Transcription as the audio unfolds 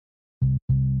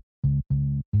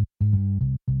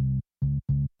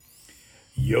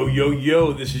Yo, yo,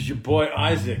 yo, this is your boy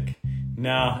Isaac.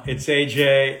 Now, it's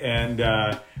AJ,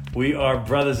 and we are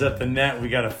Brothers at the Net. We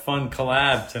got a fun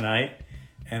collab tonight,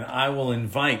 and I will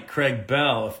invite Craig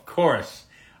Bell, of course.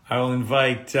 I will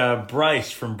invite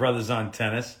Bryce from Brothers on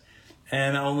Tennis,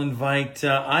 and I will invite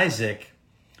Isaac,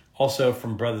 also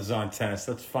from Brothers on Tennis.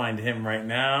 Let's find him right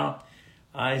now,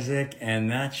 Isaac, and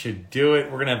that should do it.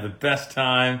 We're going to have the best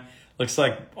time. Looks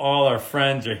like all our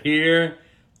friends are here.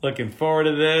 Looking forward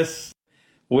to this.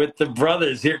 With the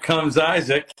brothers, here comes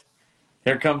Isaac.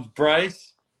 Here comes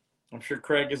Bryce. I'm sure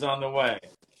Craig is on the way.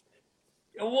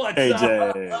 What's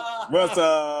AJ, up? what's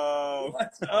up?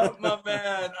 What's up, my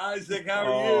man? Isaac, how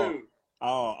are you?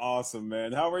 Oh, awesome,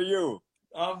 man. How are you?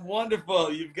 I'm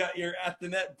wonderful. You've got your At The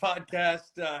Net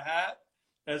podcast hat,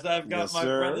 as I've got Yes, my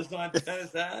sir. Brothers on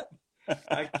Tennis hat.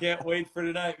 I can't wait for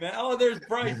tonight, man. Oh, there's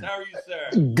Bryce. How are you, sir?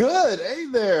 Good. Hey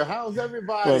there. How's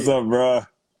everybody? What's up, bro?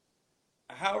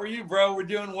 How are you, bro? We're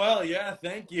doing well. Yeah,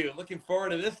 thank you. Looking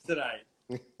forward to this tonight.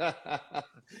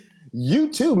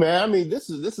 You too, man. I mean, this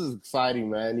is exciting,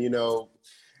 man. You know,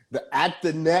 the At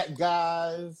The Net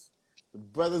guys, the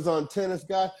Brothers on Tennis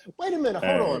guys. Wait a minute.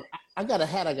 Hold on. I got a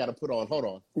hat I got to put on. Hold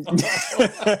on. Don't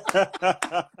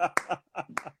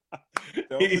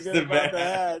He's forget the about man. the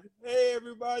hat. Hey,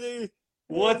 everybody.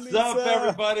 What's Lisa. up,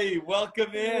 everybody?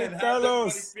 Welcome in. How's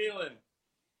everybody feeling?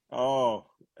 Oh,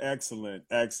 excellent,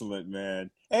 man.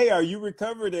 Hey, are you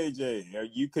recovered, AJ? Are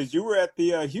you? Because you were at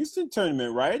the Houston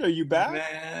tournament, right? Are you back?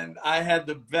 Man, I had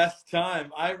the best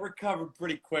time. I recovered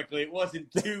pretty quickly. It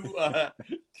wasn't too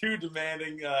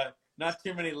demanding. Not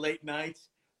too many late nights,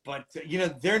 but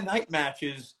their night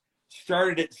matches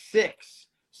started at 6.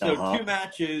 So 2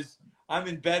 matches. I'm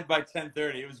in bed by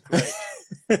 10:30. It was great.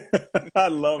 I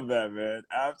love that, man.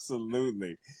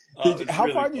 Absolutely. How really far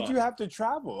fun. did you have to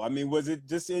travel? I mean, was it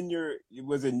just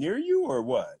was it near you or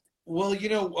what? Well,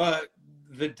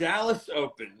 the Dallas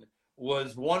Open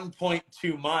was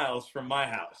 1.2 miles from my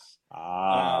house.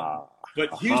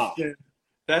 But Houston,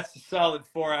 that's a solid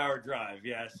 4-hour drive.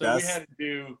 Yeah. So we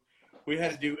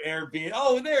had to do Airbnb.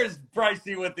 Oh, and there's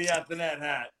Brycey with the At The Net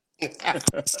hat.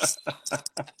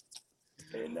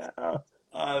 Hey, now.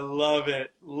 I love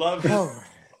it. Love this.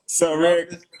 So, Love Rick.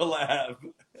 this collab.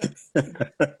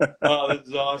 Oh, this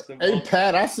is awesome. Hey,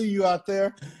 Pat, I see you out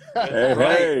there.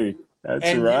 Hey, that's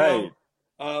and, right.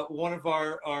 One of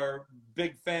our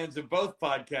big fans of both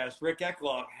podcasts, Rick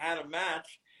Eckloff, had a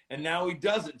match, and now he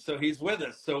doesn't, so he's with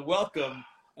us. So welcome,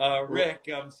 Rick.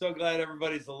 I'm so glad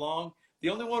everybody's along. The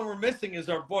only one we're missing is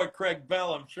our boy Craig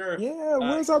Bell, I'm sure. Yeah,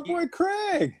 where's our boy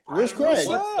Craig? Where's Craig?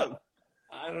 What's up?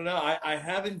 I don't know. I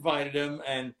have invited him,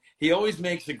 and he always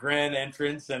makes a grand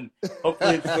entrance, and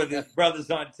hopefully it's with his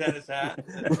Brothers on Tennis hat.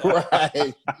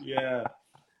 Right. Yeah.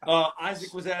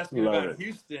 Isaac was asking Love about it.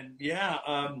 Houston. Yeah.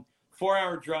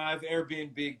 4-hour drive,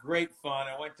 Airbnb, great fun.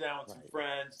 I went down with some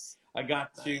friends. I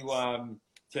got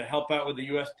to help out with the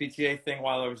USPTA thing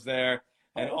while I was there,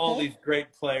 and all these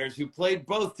great players who played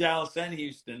both Dallas and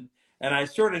Houston. And I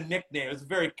sort of nicknamed it was a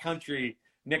very country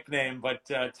nickname, but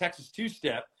Texas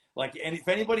Two-Step. Like, and if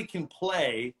anybody can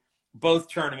play both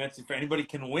tournaments, if anybody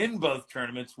can win both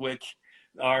tournaments, which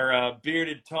our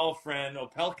bearded tall friend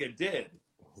Opelka did.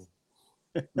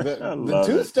 The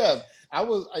two-step. I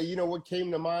was, what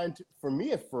came to mind for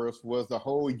me at first was the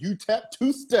whole UTEP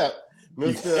two-step,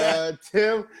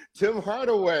 Mr. Tim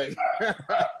Hardaway.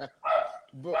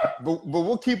 but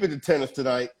we'll keep it to tennis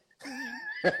tonight.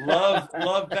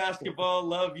 Love basketball.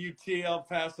 Love UT El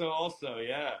Paso also.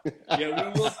 Yeah. We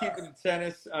will keep it in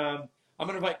tennis. I'm going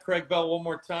to invite Craig Bell one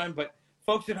more time. But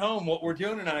folks at home, what we're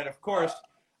doing tonight, of course,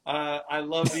 I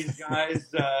love these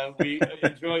guys. We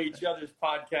enjoy each other's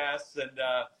podcasts. And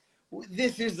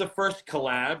this is the first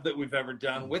collab that we've ever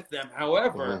done with them.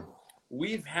 However,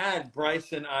 we've had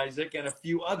Bryce and Isaac and a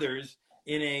few others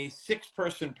in a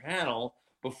 6-person panel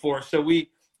before. So we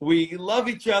love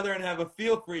each other and have a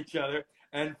feel for each other.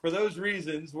 And for those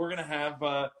reasons, we're going to have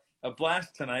a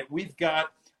blast tonight.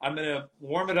 I'm going to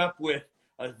warm it up with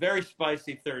a very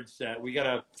spicy third set. We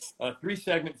got a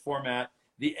 3-segment format.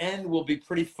 The end will be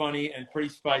pretty funny and pretty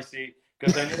spicy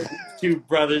because I know these two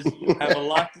brothers have a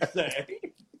lot to say.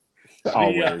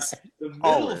 Always.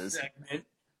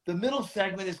 The middle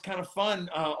segment is kind of fun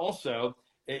also.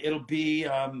 It'll be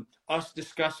us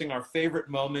discussing our favorite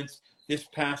moments this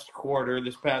past quarter,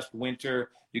 this past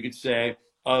winter, you could say,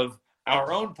 of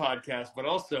our own podcast, but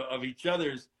also of each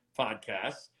other's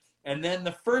podcasts. And then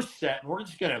the first set, and we're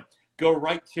just going to go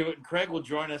right to it, and Craig will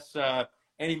join us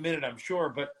any minute, I'm sure.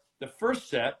 But the first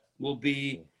set will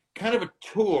be kind of a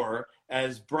tour,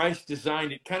 as Bryce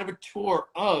designed it, kind of a tour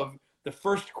of the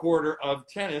first quarter of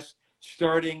tennis,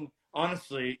 starting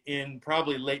honestly, in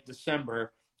probably late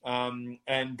December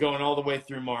and going all the way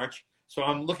through March. So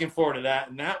I'm looking forward to that.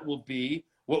 And that will be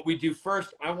what we do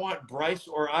first. I want Bryce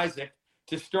or Isaac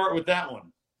to start with that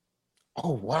one.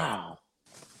 Oh, wow.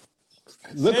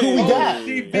 Look who we got.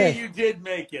 CB, Hey. you did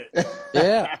make it.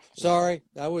 Yeah, sorry,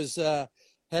 I was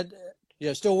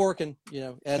still working,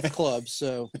 at the club.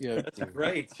 So That's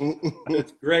great.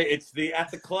 That's great. It's the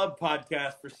At the Club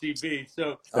podcast for CB.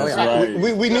 So That's right.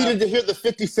 We needed to hear the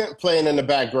 50 Cent playing in the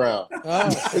background.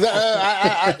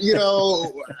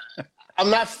 I'm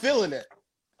not feeling it.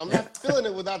 I'm not feeling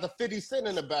it without the 50 Cent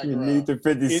in the background. You need the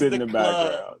 50 Cent in the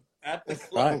background. At the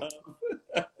club.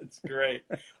 That's great.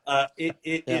 It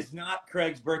is not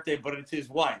Craig's birthday, but it's his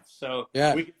wife. So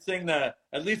we can sing at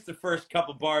least the first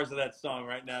couple bars of that song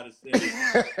right now to sing.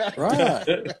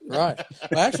 Right. Well,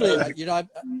 actually,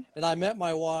 I met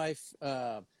my wife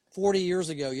 40 years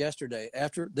ago yesterday,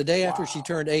 the day after she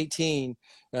turned 18.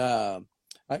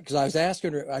 Because I was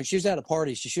asking her, she was at a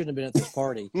party. She shouldn't have been at this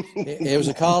party. It was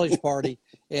a college party.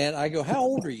 And I go, how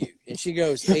old are you? And she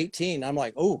goes, 18. I'm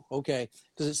like, oh, okay.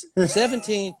 Because it's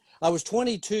 17. I was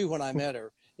 22 when I met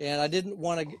her. And I didn't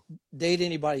want to date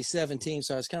anybody 17.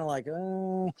 So I was kind of like,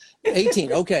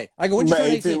 18. Okay. I go, when you turn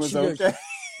 18? She goes,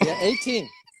 yeah, 18.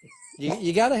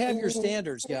 You got to have your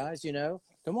standards, guys,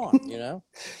 Come on,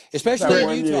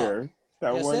 Especially in Utah.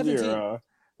 That 1 year.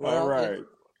 Well, all right.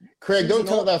 Craig, don't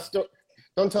tell that story.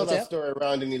 Don't tell that story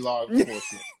around any law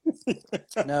enforcement.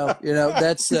 No,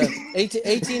 that's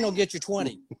 18 will get you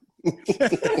 20.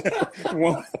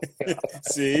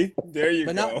 See, there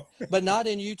you go. But not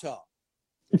in Utah.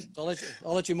 So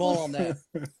I'll let you mull on that.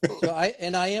 So I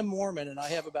am Mormon, and I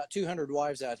have about 200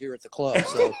 wives out here at the club.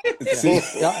 So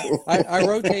I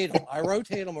rotate them. I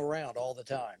rotate them around all the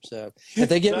time. So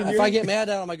if I get mad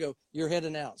at them, I go, "You're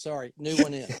heading out. Sorry, new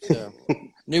one in." So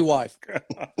new wife.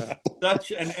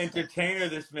 Such an entertainer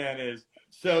this man is.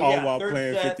 So all while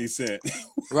playing set. 50 Cent.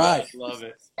 Right. Love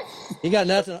it. He got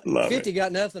nothing. 50 it.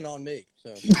 got nothing on me.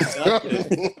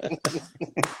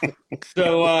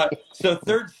 So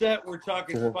third set, we're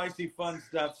talking spicy, fun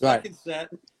stuff. Second set,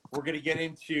 we're going to get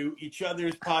into each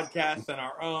other's podcasts and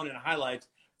our own and highlights.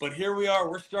 But here we are.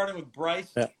 We're starting with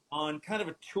Bryce on kind of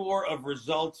a tour of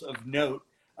results of note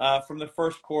from the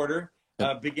first quarter,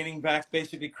 beginning back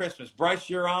basically Christmas. Bryce,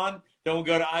 you're on. Then we'll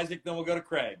go to Isaac. Then we'll go to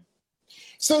Craig.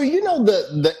 So,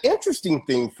 the interesting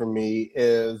thing for me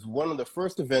is one of the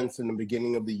first events in the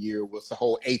beginning of the year was the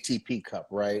whole ATP Cup,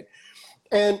 right?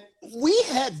 And we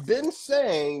had been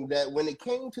saying that when it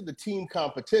came to the team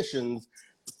competitions,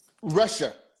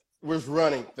 Russia was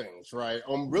running things, right?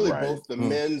 On really both the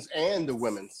men's and the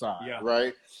women's side,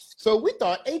 right? So we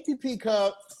thought ATP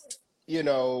Cup,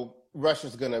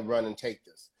 Russia's going to run and take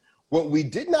this. What we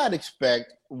did not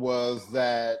expect was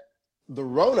that the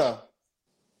Rona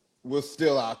was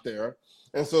still out there.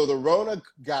 And so the Rona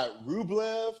got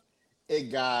Rublev,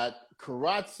 it got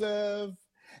Karatsev,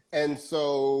 and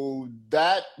so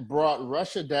that brought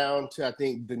Russia down to, I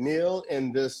think, Danil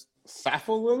and this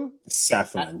Safulin.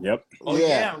 Safulin, yep. Oh,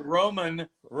 yeah, Roman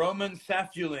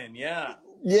Safulin, yeah.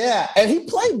 Yeah, and he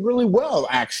played really well,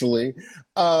 actually.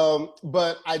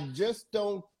 But I just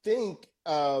don't think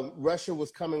Russia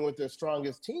was coming with their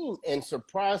strongest team. And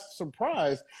surprise,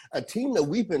 a team that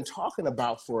we've been talking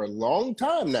about for a long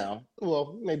time now,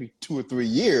 well, maybe 2 or 3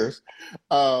 years,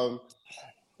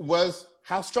 was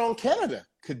how strong Canada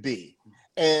could be.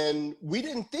 And we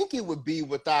didn't think it would be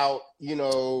without,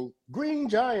 Green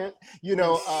Giant,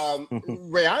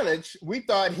 Raonic. We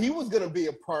thought he was going to be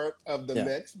a part of the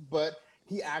mix, but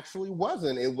he actually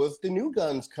wasn't. It was the new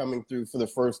guns coming through for the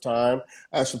first time,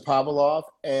 Shapovalov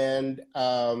and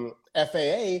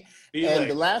FAA. And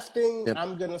the last thing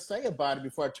I'm going to say about it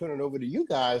before I turn it over to you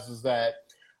guys is that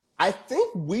I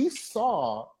think we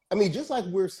saw, just like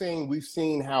we're saying, we've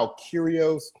seen how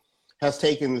Kyrgios has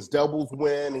taken his doubles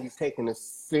win, and he's taken his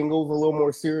singles a little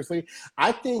more seriously.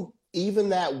 I think even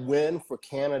that win for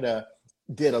Canada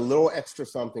did a little extra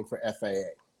something for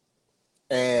FAA.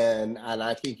 And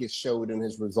I think it showed in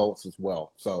his results as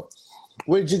well. So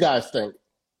what did you guys think?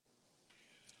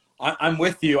 I'm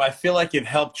with you. I feel like it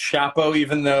helped Shapo,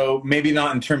 even though maybe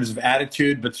not in terms of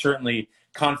attitude, but certainly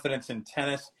confidence in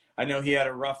tennis. I know he had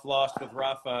a rough loss with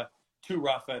Rafa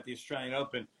at the Australian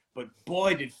Open, but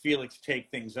boy, did Felix take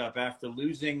things up. After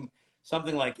losing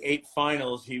something like 8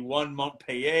 finals, he won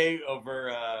Montpellier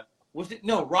over,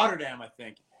 Rotterdam, I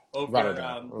think, over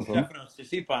Stefanos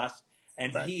Tsitsipas.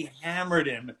 And he hammered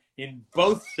him in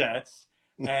both sets,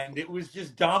 and it was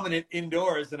just dominant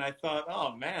indoors. And I thought,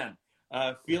 oh, man,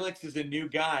 Felix is a new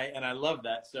guy, and I love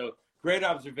that. So great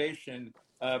observation,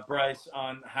 Bryce,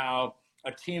 on how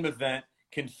a team event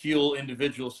can fuel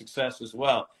individual success as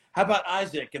well. How about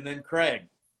Isaac and then Craig?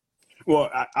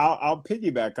 Well, I'll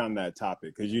piggyback on that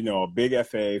topic because, a big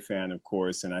FAA fan, of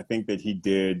course, and I think that he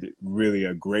did really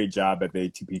a great job at the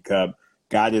ATP Cup,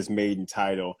 got his maiden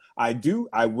title. I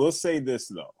will say this,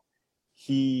 though.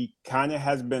 He kind of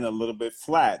has been a little bit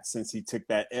flat since he took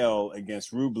that L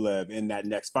against Rublev in that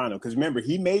next final. Because remember,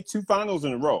 he made 2 finals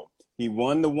in a row. He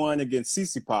won the one against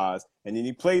Tsitsipas, and then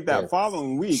he played that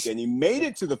following week, and he made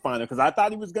it to the final because I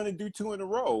thought he was going to do 2 in a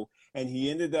row, and he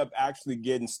ended up actually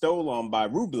getting stolen by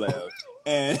Rublev.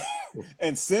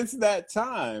 and since that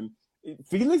time,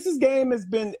 Felix's game has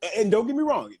been, and don't get me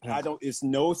wrong, it's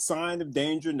no sign of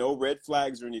danger, no red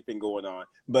flags or anything going on,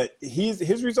 but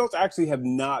his results actually have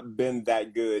not been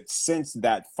that good since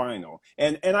that final.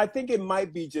 And I think it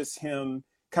might be just him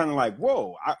kind of like,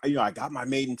 whoa, I got my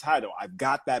maiden title. I've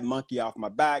got that monkey off my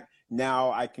back.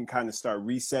 Now I can kind of start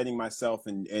resetting myself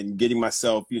and getting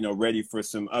myself, ready for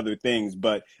some other things.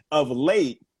 But of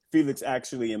late, Felix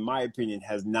actually, in my opinion,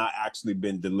 has not actually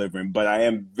been delivering, but I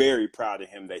am very proud of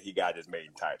him that he got his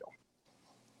maiden title.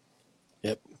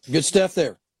 Yep. Good stuff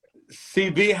there.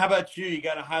 CB, how about you? You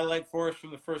got a highlight for us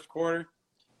from the first quarter?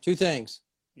 2 things.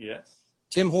 Yes.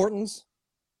 Tim Hortons,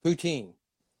 poutine.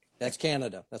 That's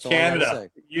Canada. That's all Canada. I gotta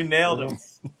say. You nailed him.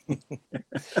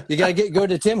 You got to go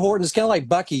to Tim Hortons. It's kind of like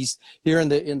Buc-ee's here in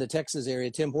the Texas area.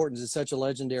 Tim Hortons is such a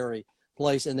legendary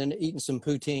place, and then eating some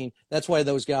poutine. That's why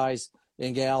those guys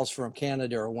and gals from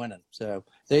Canada are winning. So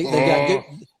they got good.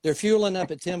 They're fueling up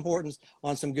at Tim Hortons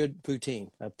on some good poutine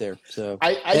up there. So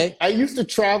I used to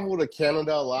travel to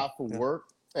Canada a lot for work,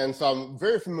 and so I'm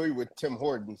very familiar with Tim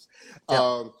Hortons.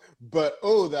 Yeah. But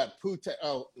that poutine,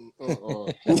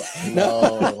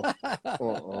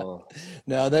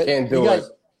 no, that can't do it.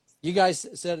 You guys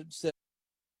said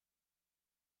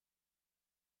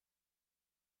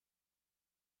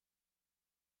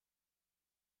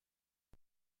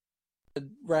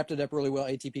wrapped it up really well.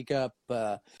 ATP Cup,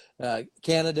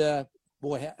 Canada.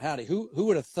 Boy, howdy! Who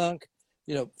would have thunk,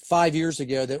 5 years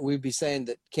ago that we'd be saying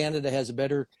that Canada has a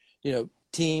better,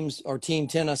 teams or team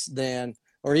tennis than,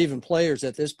 or even players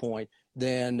at this point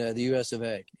than the U.S. of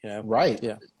A. Right?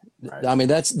 Yeah. Right. I mean,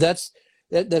 that's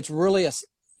really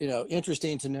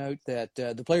interesting to note that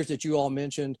the players that you all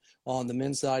mentioned on the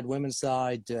men's side, women's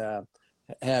side,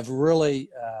 have really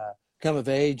come of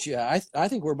age. I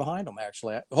think we're behind them,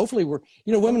 actually. Hopefully we're,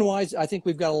 women wise, I think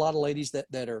we've got a lot of ladies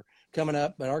that are coming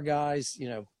up, but our guys,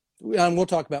 and we'll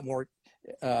talk about more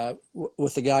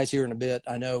with the guys here in a bit,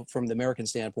 I know, from the American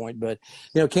standpoint, but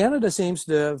Canada seems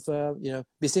to have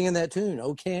be singing that tune,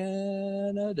 "Oh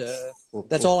Canada."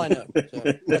 That's all I know.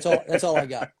 So that's all I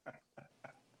got.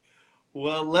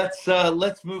 Well,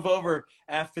 let's move over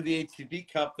after the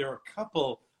ATP Cup. There are a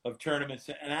couple of tournaments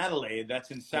in Adelaide.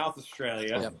 That's in South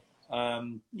Australia. Yep.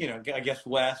 I guess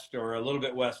west or a little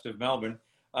bit west of Melbourne.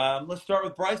 Let's start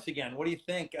with Bryce again. What do you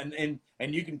think? And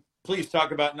you can please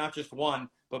talk about not just one,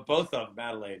 but both of them,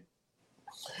 Adelaide.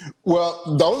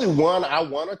 Well, the only one I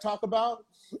want to talk about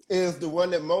is the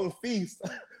one that Monfils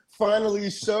finally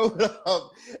showed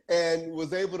up and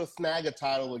was able to snag a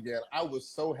title again. I was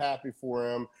so happy for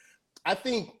him. I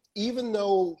think even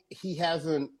though he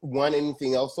hasn't won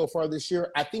anything else so far this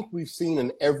year, I think we've seen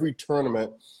in every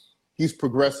tournament he's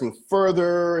progressing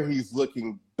further. He's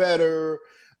looking better.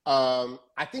 I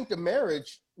think the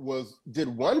marriage did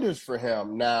wonders for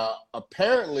him. Now,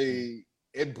 apparently,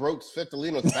 it broke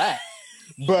Svitolina's back.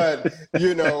 But,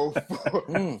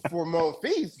 for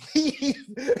Monfils,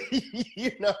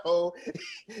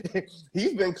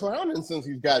 he's been clowning since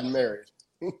he's gotten married.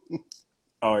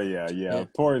 Oh, yeah.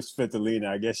 Poor Svitolina.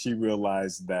 I guess she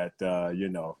realized that,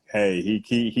 hey,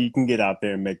 he can get out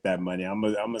there and make that money. I'm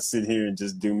gonna sit here and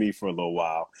just do me for a little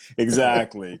while.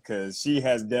 Exactly, because she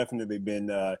has definitely been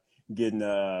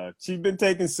she's been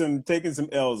taking some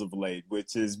L's of late,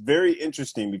 which is very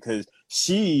interesting because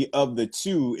she, of the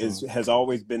two, has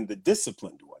always been the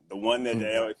disciplined one, the one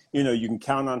that you can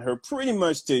count on her pretty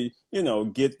much to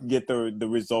get the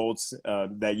results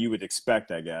that you would expect,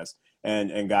 I guess.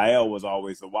 And Gael was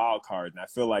always the wild card, and I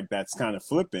feel like that's kind of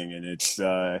flipping. And it's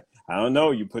I don't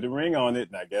know, you put a ring on it,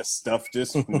 and I guess stuff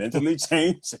just mentally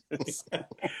changes.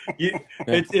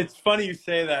 It's funny you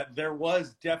say that. There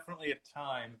was definitely a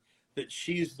time that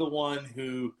she's the one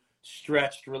who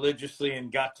stretched religiously and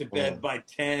got to bed by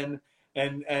 10,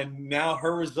 and now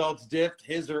her results dipped,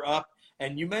 his are up.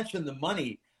 And you mentioned the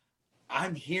money.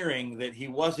 I'm hearing that he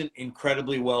wasn't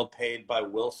incredibly well paid by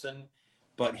Wilson,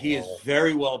 but he is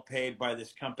very well paid by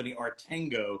this company,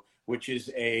 Artengo, which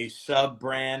is a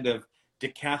sub-brand of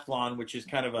Decathlon, which is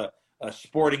kind of a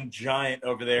sporting giant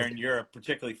over there in Europe,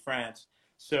 particularly France.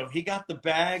 So he got the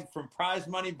bag from prize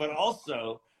money, but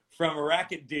also from a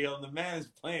racket deal, and the man is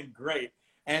playing great.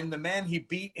 And the man he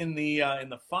beat in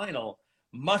the final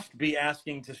must be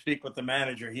asking to speak with the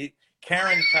manager.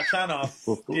 Karen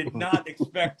Kachanov did not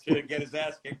expect to get his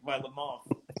ass kicked by Lemov.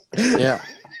 Yeah.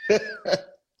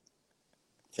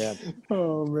 Yeah.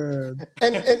 Oh man.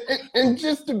 And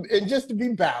just to be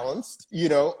balanced, you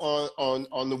know,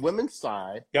 on the women's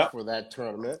side for that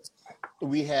tournament,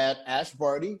 we had Ash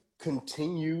Barty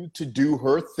continue to do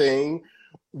her thing.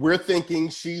 We're thinking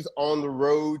she's on the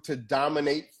road to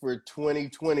dominate for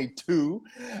 2022.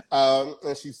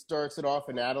 And she starts it off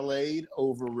in Adelaide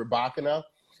over Rybakina.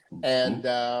 And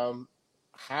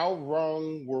how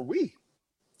wrong were we?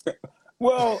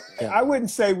 Well, I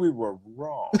wouldn't say we were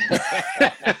wrong.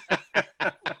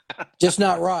 Just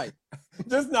not right.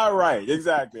 Just not right.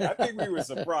 Exactly. I think we were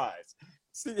surprised.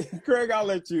 See, Craig, I'll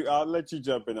let you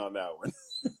jump in on that one.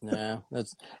 No,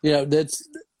 that's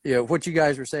what you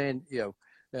guys were saying.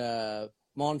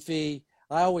 Monfils.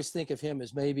 I always think of him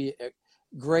as maybe a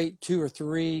great 2 or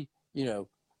 3,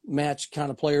 match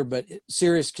kind of player, but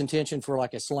serious contention for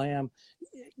like a slam.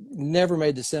 Never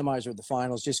made the semis or the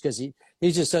finals just because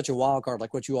he's just such a wild card,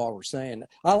 like what you all were saying.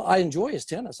 I enjoy his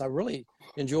tennis. I really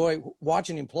enjoy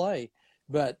watching him play,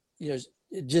 but he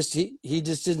just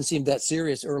didn't seem that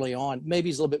serious early on. Maybe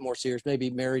he's a little bit more serious. Maybe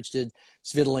marriage did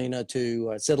Svitolina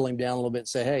to settle him down a little bit and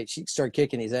say, hey, she started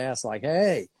kicking his ass like,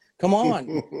 hey, come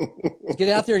on, get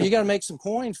out there. You got to make some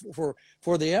coins for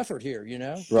the effort here,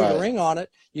 Put a ring on it.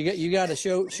 You got to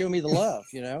show me the love,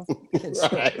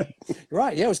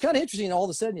 Right. Yeah, it was kind of interesting. All of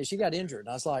a sudden, she got injured. And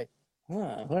I was like,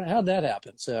 how'd that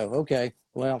happen? So, okay,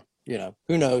 well,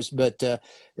 who knows? But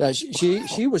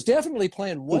she was definitely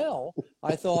playing well,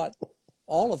 I thought,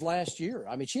 all of last year.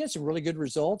 I mean, she had some really good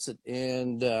results, but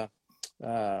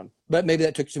maybe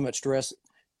that took too much stress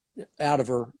out of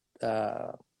her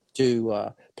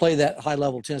to play that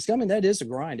high-level tennis. I mean, that is a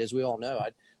grind, as we all know.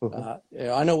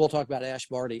 I know we'll talk about Ash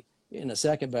Barty in a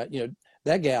second, but,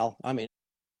 that gal, I mean,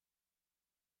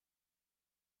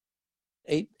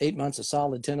 8 months of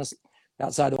solid tennis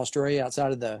outside of Australia,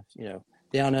 outside of the,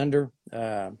 down under.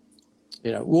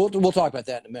 We'll talk about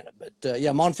that in a minute. But,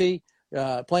 Monfils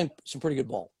playing some pretty good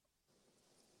ball.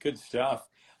 Good stuff.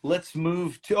 Let's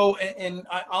move to and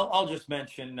I'll just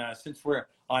mention since we're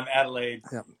on Adelaide,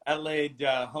 Adelaide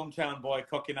hometown boy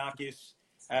Kokkinakis,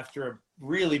 after a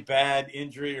really bad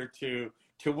injury or two,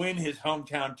 to win his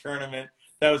hometown tournament.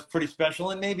 That was pretty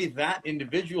special, and maybe that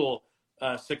individual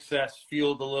success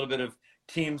fueled a little bit of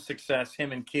team success.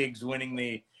 Him and Kiggs winning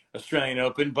the Australian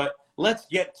Open. But let's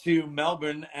get to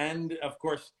Melbourne and, of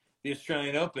course, the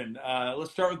Australian Open.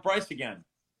 Let's start with Bryce again.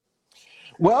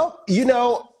 Well,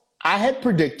 I had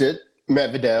predicted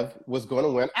Medvedev was going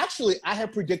to win. Actually, I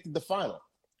had predicted the final.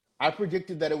 I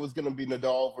predicted that it was going to be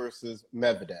Nadal versus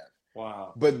Medvedev.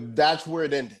 Wow. But that's where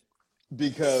it ended,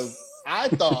 because I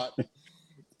thought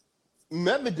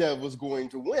Medvedev was going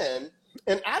to win.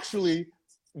 And actually,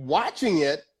 watching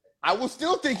it, I was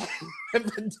still thinking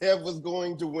Medvedev was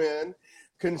going to win,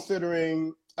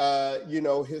 considering,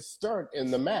 his start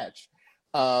in the match.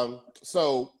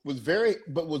 So was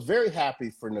very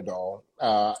happy for Nadal.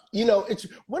 It's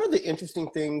one of the interesting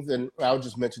things, and I'll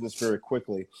just mention this very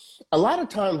quickly. A lot of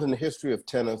times in the history of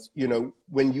tennis,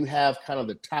 when you have kind of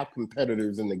the top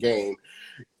competitors in the game,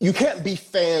 you can't be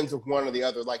fans of one or the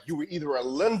other. Like, you were either a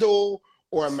Lendl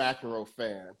or a McEnroe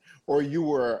fan, or you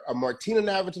were a Martina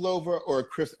Navratilova or a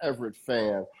Chris Everett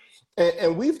fan.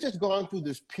 And we've just gone through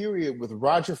this period with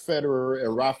Roger Federer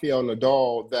and Rafael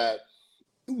Nadal that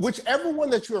whichever one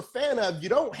that you're a fan of, you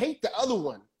don't hate the other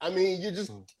one. I mean,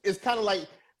 it's kind of like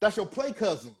that's your play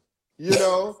cousin,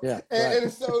 Yeah. And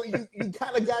so you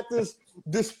kind of got this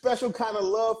special kind of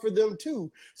love for them too.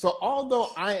 So although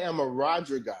I am a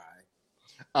Roger guy,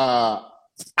 I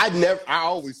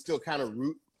always still kind of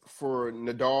root for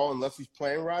Nadal unless he's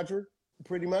playing Roger,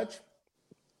 pretty much.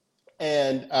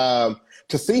 And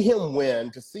to see him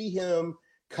win, to see him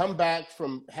come back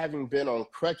from having been on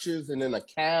crutches and in a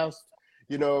cast,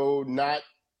 not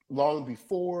long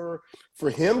before, for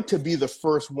him to be the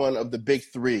first one of the big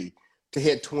three to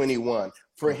hit 21,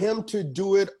 for him to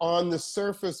do it on the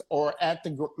surface or at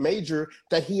the major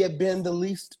that he had been the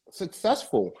least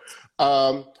successful,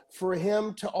 for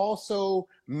him to also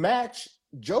match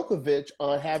Djokovic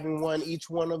on having won each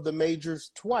one of the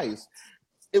majors twice.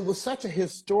 It was such a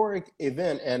historic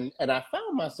event, and I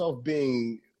found myself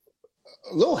being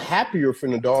a little happier for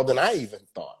Nadal than I even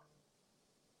thought.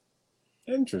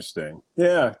 Interesting.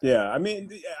 Yeah. I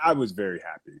mean, I was very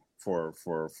happy for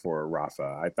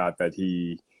Rafa. I thought that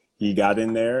he got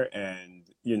in there, and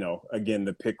again,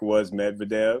 the pick was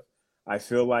Medvedev. I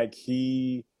feel like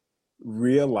he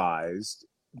realized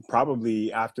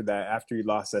probably after he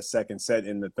lost that second set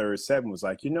in the third set, and was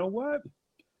like, you know what?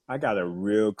 I got a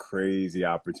real crazy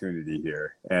opportunity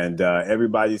here. And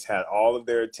everybody's had all of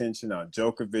their attention on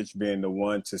Djokovic being the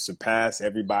one to surpass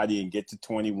everybody and get to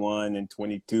 21 and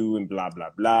 22 and blah,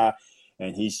 blah, blah.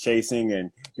 And he's chasing,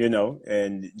 and,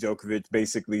 and Djokovic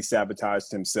basically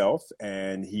sabotaged himself,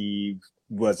 and he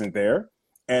wasn't there.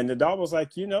 And Nadal was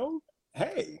like,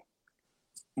 hey,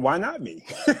 why not me?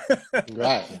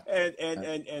 Right.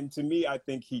 And to me, I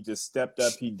think he just stepped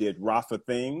up. He did Rafa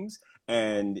things,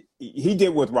 and he did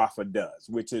what Rafa does,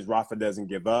 which is Rafa doesn't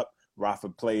give up. Rafa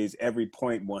plays every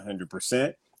point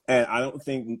 100%. And I don't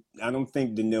think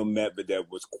Daniil Medvedev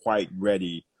was quite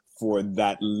ready for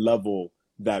that level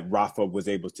that Rafa was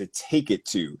able to take it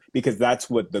to, because that's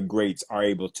what the greats are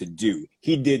able to do.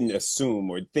 He didn't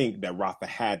assume or think that Rafa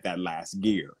had that last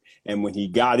gear. And when he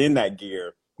got in that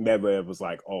gear, Medvedev was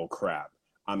like, "Oh crap,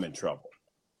 I'm in trouble."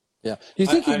 Yeah. Do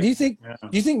you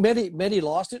think Medi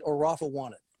lost it or Rafa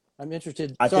won it? I'm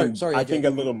interested. I think AJ. a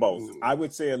little both. I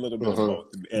would say a little bit of both,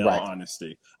 in all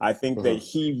honesty. I think that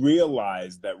he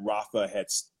realized that Rafa had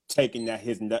taken that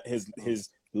his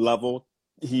level.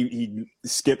 He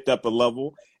skipped up a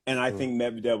level. And I think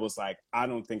Medvedev was like, I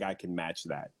don't think I can match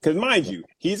that. Because mind you,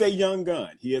 he's a young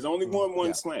gun. He has only won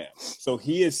one slam. So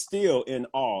he is still in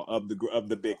awe of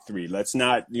the big three. Let's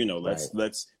not,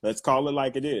 let's call it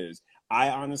like it is. I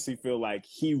honestly feel like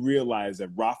he realized that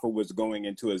Rafa was going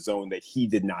into a zone that he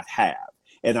did not have.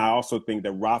 And I also think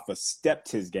that Rafa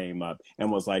stepped his game up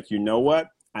and was like, you know what?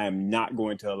 I am not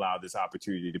going to allow this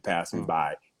opportunity to pass me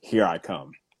by. Here I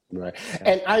come. Right.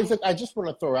 And Isaac, I just want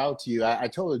to throw out to you, I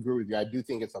totally agree with you. I do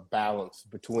think it's a balance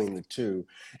between the two.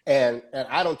 And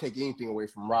I don't take anything away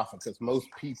from Rafa, because most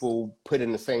people put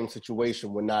in the same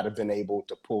situation would not have been able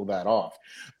to pull that off.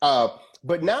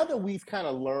 But now that we've kind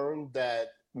of learned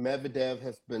that Medvedev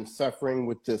has been suffering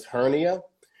with this hernia,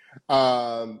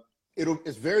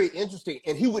 it's very interesting.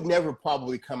 And he would never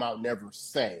probably come out, never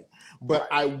say. But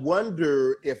I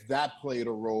wonder if that played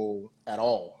a role at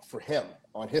all for him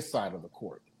on his side of the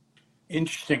court.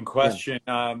 Interesting question.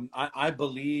 I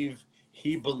believe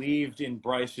he believed in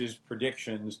Bryce's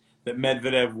predictions that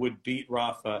Medvedev would beat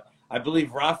Rafa. I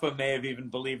believe Rafa may have even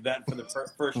believed that for the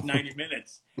first 90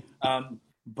 minutes.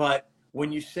 But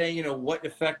when you say, what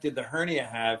effect did the hernia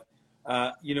have,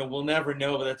 we'll never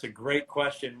know, but that's a great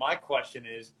question. My question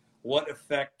is, what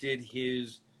effect did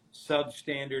his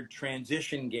substandard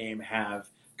transition game have?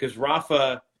 Because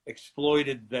Rafa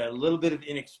exploited the little bit of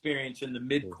inexperience in the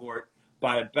midcourt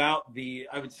by about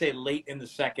I would say late in the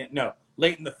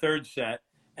third set.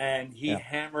 And he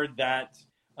hammered that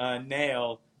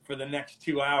nail for the next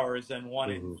 2 hours and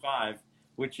won it in 5,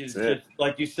 which is just,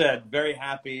 like you said, very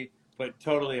happy, but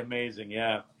totally amazing.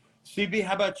 Yeah. CB,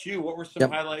 how about you? What were some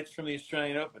highlights from the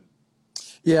Australian Open?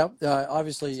 Yeah,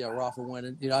 obviously Rafa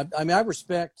winning. I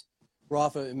respect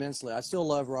Rafa immensely. I still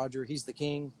love Roger. He's the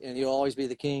king, and he'll always be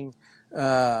the king.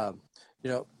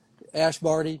 Ash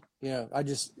Barty, I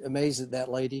just amazed at that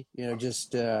lady.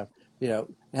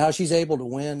 How she's able to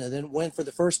win, and then win for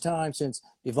the first time since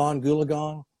Yvonne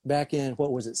Goolagong back in,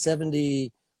 what was it,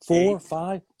 74,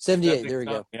 5? 78, there we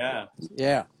go. Yeah.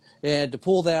 Yeah, and to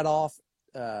pull that off,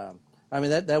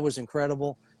 that was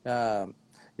incredible.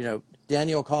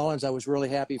 Danielle Collins, I was really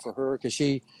happy for her, because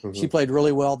she played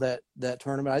really well that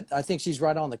tournament. I think she's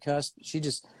right on the cusp. She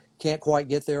just can't quite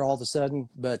get there all of a sudden,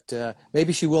 but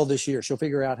maybe she will this year. She'll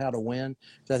figure out how to win.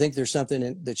 So I think there's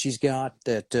something that she's got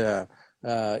that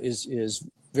is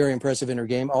very impressive in her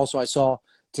game. Also, I saw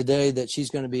today that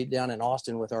she's going to be down in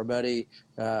Austin with our buddy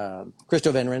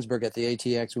Christo van Rensburg at the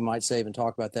ATX. We might save and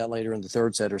talk about that later in the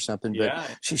third set or something.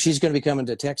 But she's going to be coming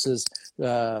to Texas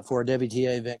for a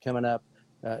WTA event coming up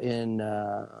in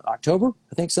October,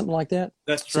 I think, something like that.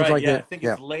 That's right. Like I think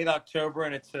it's late October,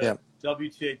 and it's a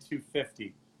WTA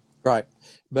 250. Right.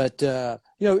 But,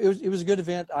 it was a good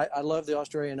event. I love the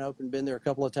Australian Open, been there a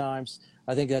couple of times.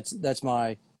 I think that's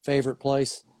my favorite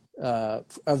place of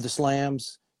the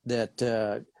slams.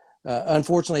 That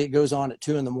unfortunately it goes on at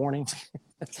 2 a.m.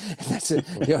 That's it.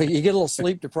 You get a little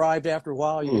sleep deprived after a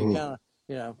while. You kind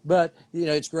of, but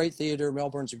it's great theater.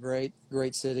 Melbourne's a great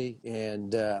city,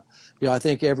 and I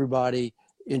think everybody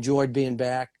enjoyed being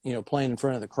back. Playing in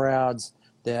front of the crowds.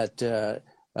 That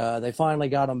they finally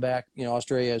got them back.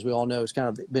 Australia, as we all know, has kind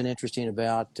of been interesting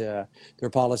about their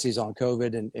policies on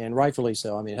COVID, and rightfully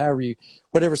so. I mean,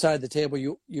 whatever side of the table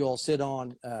you all sit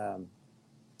on,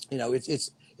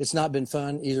 it's not been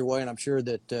fun either way, and I'm sure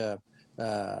that the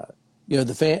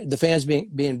fans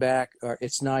being back,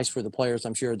 it's nice for the players,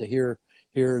 I'm sure, to hear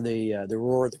hear the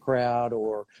roar of the crowd,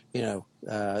 or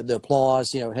the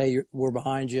applause. Hey, we're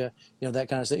behind you. That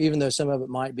kind of stuff. Even though some of it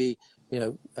might be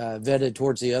vetted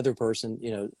towards the other person.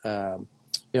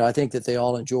 I think that they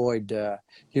all enjoyed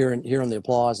hearing the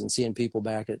applause and seeing people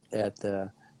back at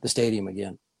the stadium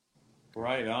again.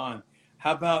 Right on.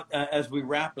 How about as we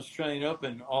wrap Australian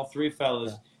Open, all three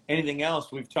fellas, anything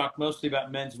else? We've talked mostly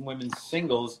about men's and women's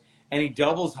singles. Any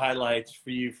doubles highlights for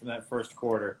you from that first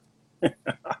quarter?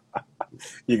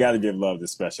 You got to give love to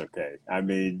Special K. I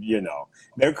mean,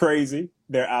 they're crazy.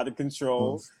 They're out of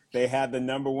control. They had the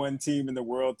number one team in the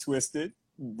world twisted,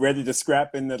 ready to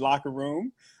scrap in the locker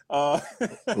room.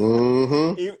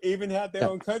 Even had their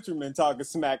own countrymen talking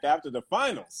smack after the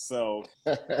finals. So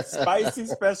spicy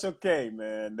Special K,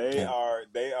 man. They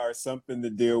are something to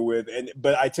deal with.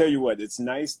 But I tell you what, it's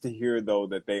nice to hear though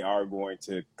that they are going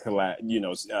to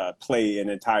play an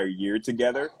entire year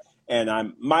together.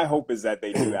 And my hope is that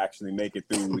they do actually make it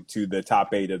through to the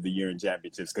top 8 of the year in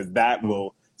championships, because that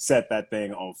will set that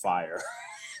thing on fire.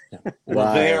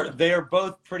 Well, they are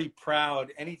both pretty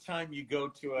proud. Anytime you go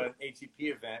to an ATP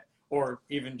event, or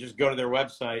even just go to their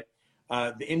website,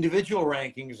 the individual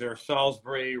rankings are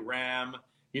Salisbury, Ram.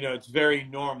 It's very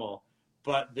normal.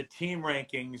 But the team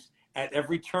rankings at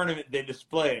every tournament, they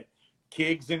display it.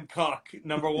 Kiggs and Koch,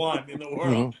 number 1 in the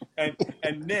world.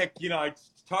 And Nick, I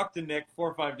talked to Nick 4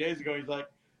 or 5 days ago. He's like,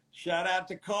 shout out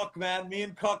to Koch, man. Me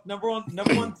and Koch, number one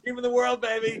team in the world,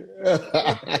 baby.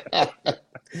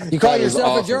 You call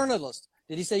yourself a journalist.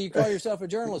 Did he say you call yourself a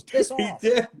journalist? Piss off. He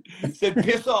did. He said,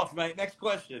 piss off, mate. Next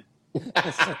question.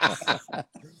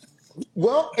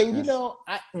 Well, and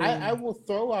I will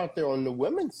throw out there on the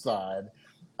women's side,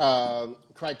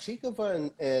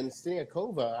 Krejcikova and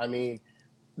Steniakova. I mean,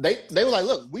 they were like,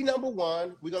 look, we number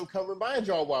 1. We're gonna come remind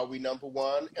y'all why we number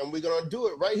 1, and we're gonna do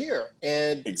it right here.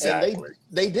 And exactly, and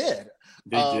they did.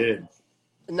 They did.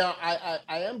 Now, I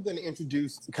am going to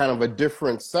introduce kind of a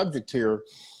different subject here,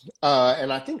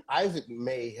 and I think Isaac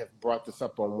may have brought this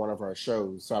up on one of our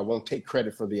shows, so I won't take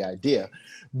credit for the idea.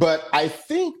 But I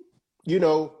think,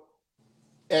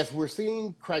 as we're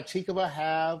seeing Krejcikova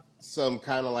have some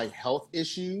kind of like health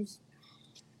issues,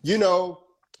 it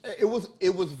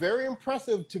was very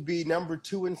impressive to be number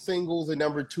 2 in singles and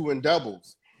number 2 in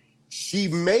doubles. She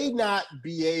may not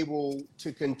be able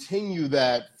to continue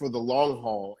that for the long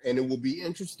haul, and it will be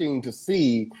interesting to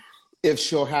see if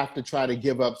she'll have to try to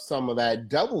give up some of that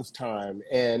doubles time.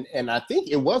 And I think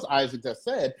it was Isaac that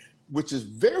said, which is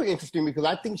very interesting, because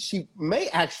I think she may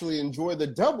actually enjoy the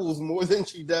doubles more than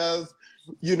she does,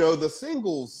 the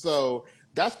singles. So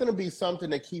that's going to be something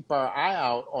to keep our eye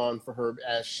out on for her,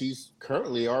 as she's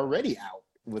currently already out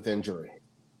with injury.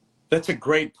 That's a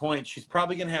great point. She's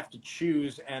probably going to have to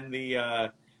choose, and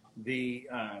the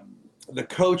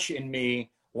coach in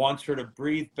me wants her to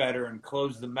breathe better and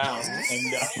close the mouth.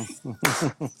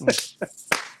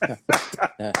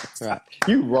 Yeah, right.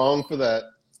 You wrong for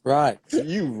that. Right.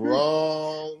 You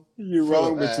wrong. You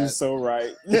wrong, but you're so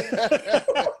right.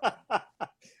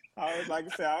 I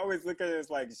always look at it as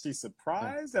like, she's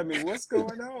surprised. I mean, what's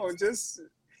going on? Just,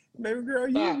 baby girl,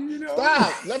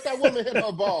 Stop. Let that woman hit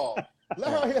her ball.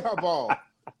 Let her hit her ball.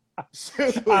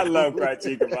 I love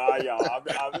Krejcikova, y'all.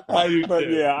 I do but too.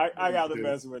 Yeah, I got to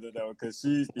mess with her though, because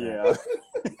she's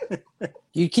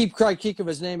You keep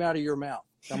Krejcikova's name out of your mouth.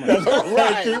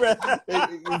 Right.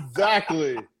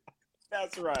 Exactly.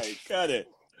 That's right. Cut it.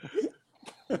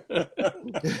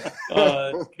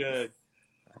 Oh, that's good.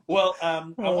 Well, I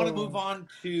want to move on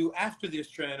to after the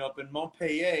Australian Open,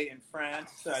 Montpellier in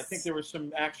France. I think there was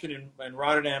some action in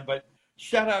Rotterdam, but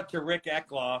shout out to Rick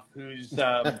Eckloff, who's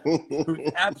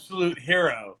absolute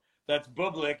hero. That's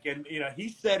Bublik, and he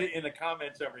said it in the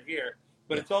comments over here,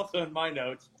 but it's also in my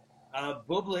notes.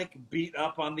 Bublik beat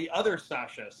up on the other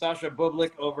Sasha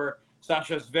Bublik over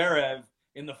Sasha Zverev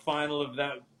in the final of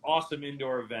that awesome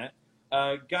indoor event.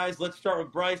 Guys, let's start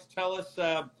with Bryce. Tell us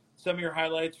some of your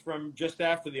highlights from just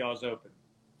after the Oz Open.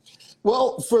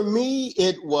 Well, for me,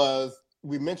 it was,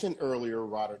 we mentioned earlier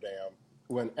Rotterdam,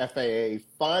 when FAA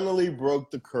finally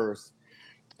broke the curse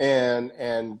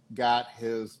and got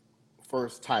his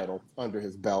first title under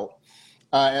his belt.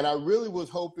 And I really was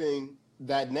hoping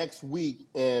that next week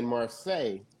in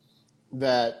Marseille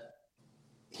that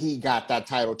he got that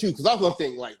title too. Because I was going to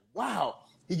think like, wow,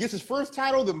 he gets his first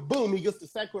title, then boom, he gets the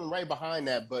second one right behind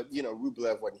that. But,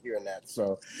 Rublev wasn't hearing that.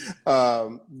 So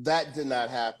that did not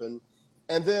happen.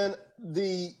 And then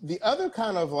the other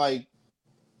kind of like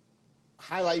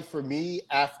highlight for me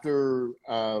after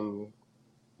the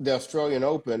Australian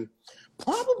Open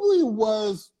probably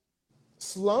was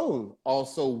Sloane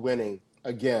also winning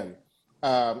again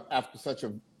after such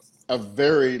a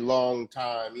very long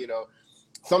time.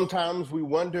 sometimes we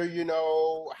wonder,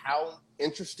 how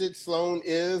interested Sloane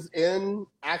is in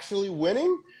actually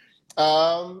winning.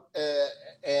 And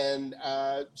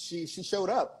she showed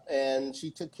up and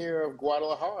she took care of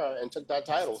Guadalajara and took that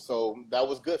title. So that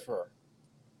was good for her.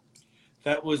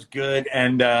 That was good.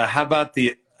 And how about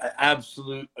the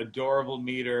absolute adorable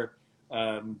meter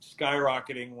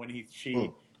skyrocketing when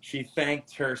she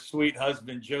thanked her sweet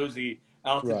husband Josie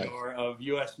Altidore of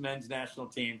U.S. men's national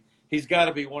team. He's got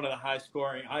to be one of the highest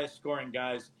scoring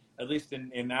guys, at least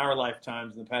in our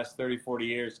lifetimes in the past 30, 40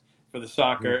 years for the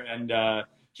soccer. And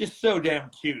just so damn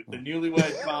cute. The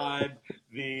newlywed vibe,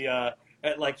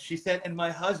 like she said, and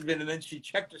my husband, and then she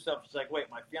checked herself. She's like,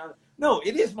 wait, my fiance? No,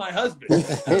 it is my husband.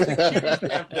 That's the cutest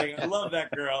damn thing. I love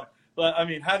that girl. But I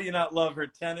mean, how do you not love her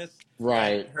tennis?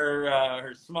 Right.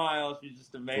 Her smile. She's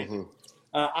just amazing.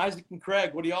 Isaac and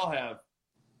Craig, what do y'all have?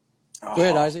 Go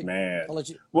ahead, Isaac. Man. I'll let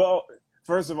you. Well,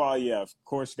 first of all, yeah, of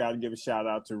course, got to give a shout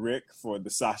out to Rick for the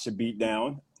Sasha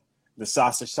beatdown. The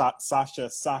Sasha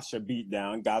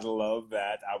beatdown. Gotta love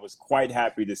that. I was quite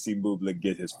happy to see Bublik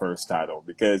get his first title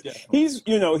because he's,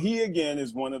 he again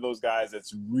is one of those guys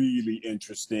that's really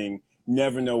interesting.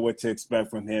 Never know what to expect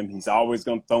from him. He's always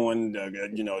going to throw in,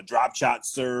 a drop shot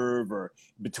serve or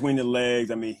between the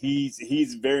legs. I mean,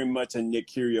 he's very much a Nick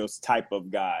Kyrgios type of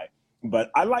guy.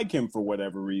 But I like him for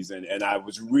whatever reason, and I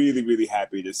was really, really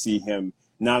happy to see him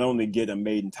not only get a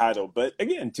maiden title, but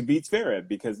again, to beat Zverev,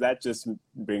 because that just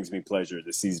brings me pleasure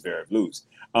to see Zverev lose.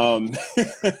 I'm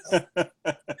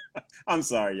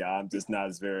sorry, y'all. I'm just not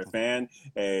a Zverev fan.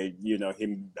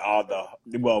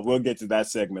 We'll get to that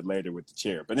segment later with the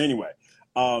chair. But anyway,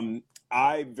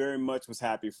 I very much was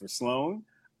happy for Sloane.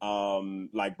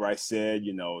 Like Bryce said,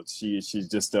 she's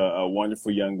just a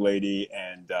wonderful young lady,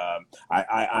 and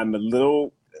I'm a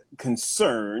little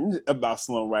concerned about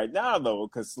Sloane right now, though,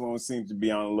 because Sloane seems to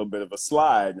be on a little bit of a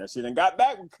slide. Now, she done got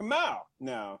back with Kamau.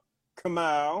 Now,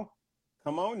 Kamau,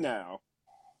 come on now.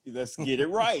 Let's get it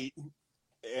right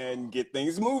and get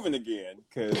things moving again,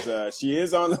 because she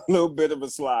is on a little bit of a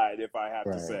slide, if I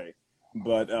have to say.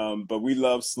 But we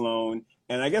love Sloane.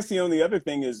 And I guess the only other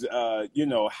thing is,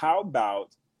 how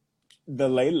about the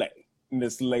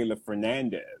Miss Leylah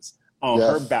Fernandez on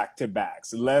her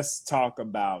back-to-backs? Let's talk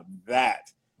about that,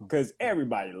 because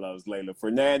everybody loves Leylah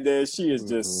Fernandez. She is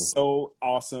just so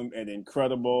awesome and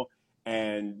incredible.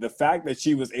 And the fact that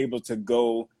she was able to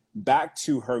go back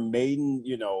to her maiden,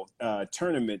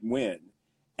 tournament win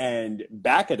and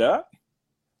back it up,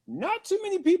 not too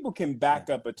many people can back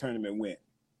up a tournament win.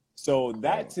 So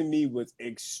that to me was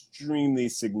extremely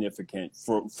significant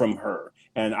from her.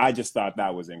 And I just thought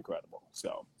that was incredible.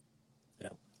 So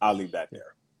I'll leave that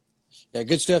there. Yeah,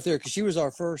 good stuff there, because she was our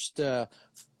first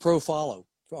pro follow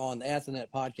on the At The Net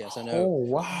podcast. I know. Oh,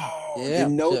 wow. Yeah.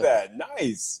 Didn't know that.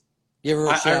 Nice. Give her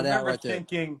a shout out right there.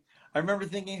 I remember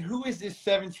thinking, who is this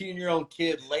 17-year-old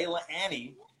kid, Layla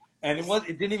Annie? And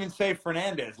it didn't even say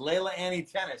Fernandez, Layla Annie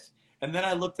Tennis. And then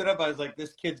I looked it up. I was like,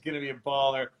 this kid's going to be a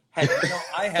baller.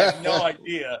 I had no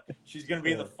idea she's going to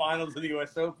be in the finals of the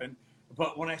U.S. Open.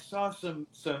 But when I saw some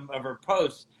of her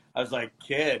posts, I was like,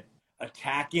 kid,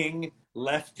 attacking,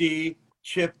 lefty,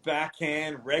 chip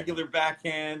backhand, regular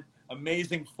backhand,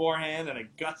 amazing forehand, and a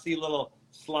gutsy little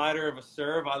slider of a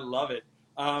serve. I love it.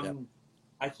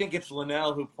 I think it's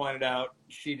Linnell who pointed out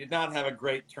she did not have a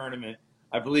great tournament.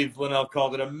 I believe Linnell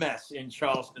called it a mess in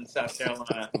Charleston, South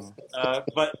Carolina.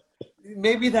 But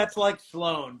maybe that's like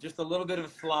Sloane, just a little bit of a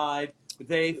slide.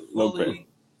 They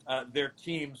their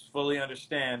teams fully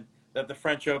understand that the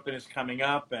French Open is coming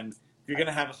up, and if you're going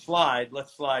to have a slide,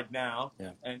 let's slide now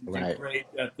and do great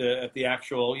at the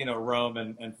actual, Rome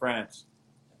and France.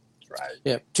 Right.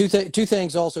 Yeah. Two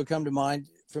things also come to mind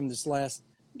from this last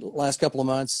couple of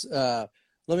months.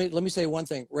 Let me say one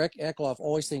thing. Rick Eckloff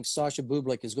always thinks Sasha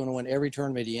Bublik is going to win every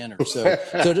tournament he enters. So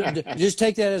just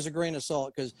take that as a grain of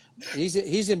salt, because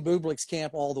he's in Bublik's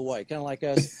camp all the way, kind of like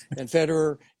us and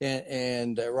Federer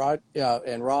and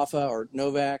Rafa or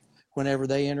Novak whenever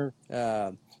they enter.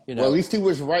 Well, at least he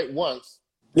was right once.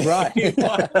 Right.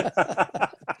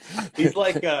 He's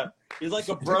like a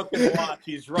broken watch.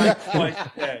 He's right twice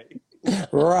a day.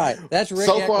 Right. That's Rick.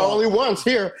 So far, only once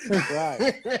here.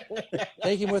 Right.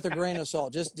 Take him with a grain of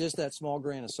salt, just that small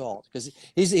grain of salt, because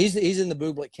he's in the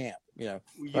Bublik camp.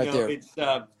 Right there. It's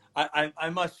I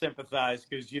must sympathize,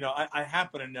 because I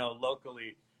happen to know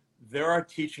locally there are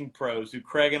teaching pros who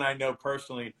Craig and I know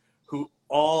personally who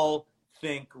all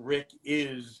think Rick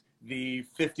is the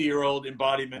 50-year-old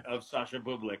embodiment of Sasha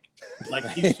Bublik. Like,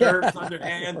 he serves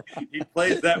underhand, he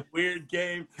plays that weird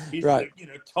game. He's the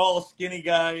tall, skinny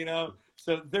guy.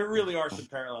 So there really are some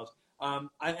parallels. And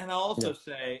I'll also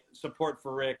say support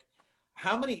for Rick.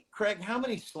 Craig, how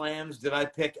many slams did I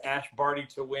pick Ash Barty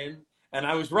to win? And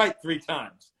I was right 3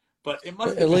 times, but it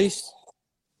must have At been, least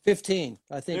 15.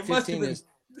 I think 15 is.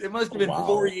 it must have been Wow.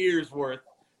 4 years worth,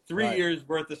 3 Right. years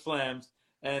worth of slams.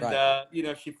 And, Right. you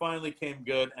know, she finally came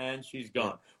good and she's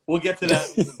gone. We'll get to that.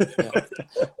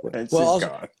 And she's Well, also,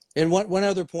 gone. and one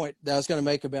other point that I was going to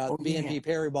make about BNP yeah.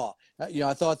 Paribas, you know,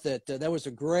 I thought that that was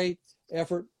a great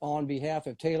effort on behalf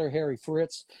of Taylor Harry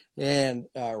Fritz and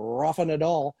Rafa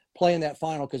Nadal playing that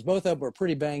final, because both of them were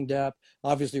pretty banged up.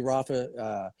 Obviously,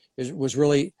 Rafa was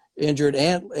really injured,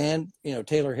 and you know,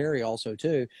 Taylor Harry also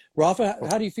too. Rafa,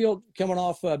 how do you feel coming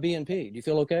off BNP? Do you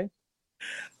feel okay?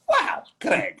 Wow,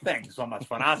 Craig, thank you so much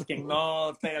for asking.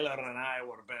 No, Taylor and I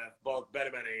were both very,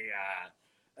 very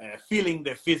feeling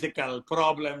the physical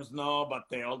problems, no, but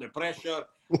all the pressure.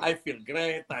 I feel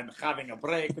great. I'm having a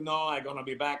break, no. I'm going to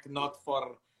be back not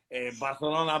for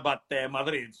Barcelona, but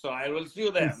Madrid. So I will see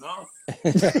you there, no?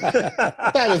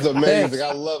 That is amazing. Thanks.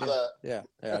 I love that.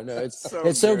 Yeah, no, it's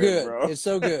So so good, good. bro. It's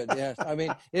so good. Yeah, I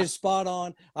mean, it's spot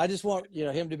on. I just want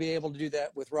him to be able to do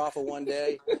that with Rafa one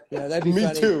day. That'd be Me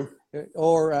funny. too.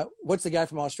 Or what's the guy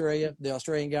from Australia? The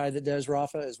Australian guy that does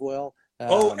Rafa as well.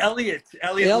 Elliot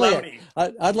Lowney.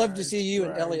 I'd love to see you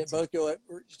and Right. Elliot both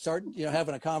start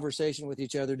having a conversation with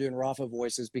each other doing Rafa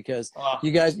voices, because Oh.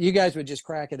 you guys would just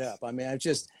crack it up. I mean,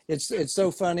 it's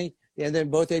so funny. And then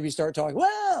both of you start talking.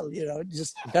 Well,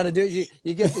 just kind of do it.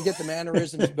 You get the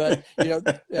mannerisms. But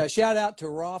shout out to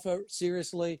Rafa,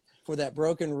 seriously, for that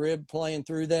broken rib, playing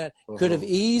through that. Could have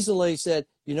easily said,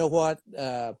 you know what,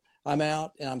 I'm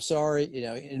out and I'm sorry.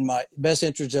 In my best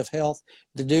interest of health,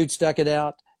 the dude stuck it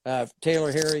out.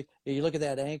 Taylor Harry, you look at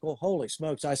that ankle. Holy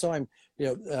smokes! I saw him.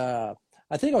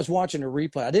 I think I was watching a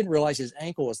replay. I didn't realize his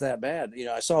ankle was that bad.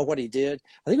 I saw what he did.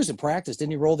 I think it was in practice.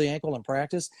 Didn't he roll the ankle in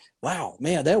practice? Wow,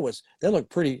 man, that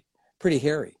looked pretty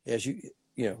hairy. As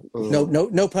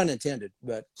no pun intended.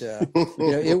 But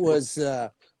it was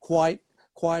quite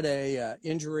a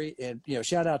injury. And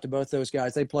shout out to both those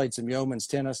guys. They played some yeoman's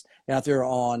tennis out there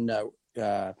on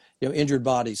injured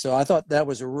bodies. So I thought that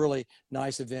was a really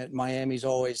nice event. Miami's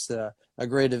always a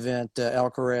great event.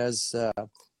 Alcaraz,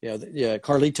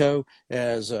 Carlito,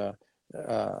 as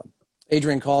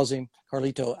Adrian calls him,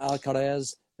 Carlito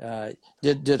Alcaraz,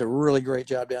 did a really great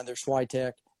job down there.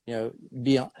 Swiatek,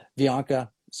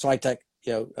 Bianca Swiatek,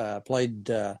 played.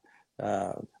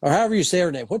 Or however you say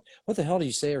her name. What the hell do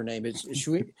you say her name? It's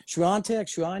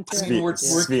Swiatek. I mean, we're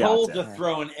Swiatek. told to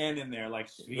throw an N in there, like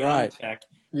Swiatek. Right.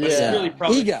 But Yeah. it's really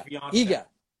probably Iga.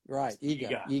 Right,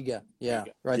 Iga. Yeah,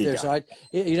 right there. So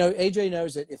AJ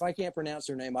knows that if I can't pronounce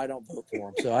their name, I don't vote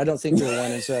for them. So I don't think they're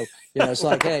winning. So it's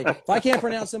like, hey, if I can't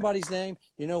pronounce somebody's name,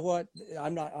 you know what?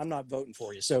 I'm not voting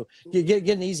for you. So get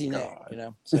an easy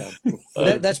name. So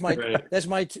that's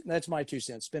my 2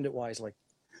 cents. Spend it wisely.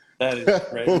 That is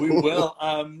great. We will.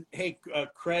 Hey,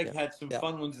 Craig had some Yeah.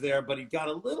 fun ones there, but he got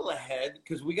a little ahead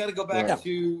because we got to go back Yeah.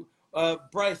 to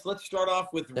Bryce. Let's start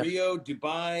off with Yeah. Rio,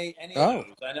 Dubai, any of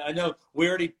those. I know we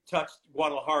already touched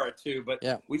Guadalajara too, but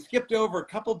we skipped over a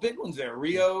couple big ones there.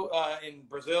 Rio in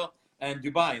Brazil and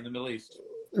Dubai in the Middle East.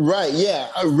 Right,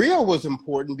 yeah. Rio was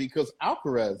important because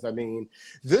Alcaraz, I mean,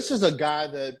 this is a guy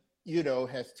that,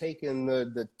 has taken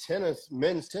the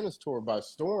men's tennis tour by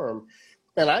storm.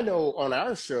 And I know on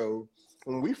our show,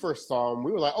 when we first saw him,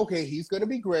 we were like, okay, he's going to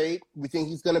be great. We think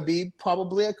he's going to be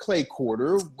probably a clay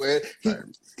quarter where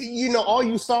all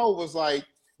you saw was like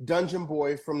Dungeon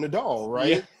Boy from Nadal,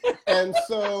 right? Yeah. And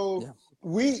so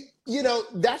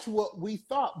that's what we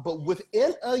thought. But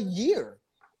within a year,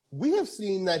 we have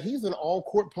seen that he's an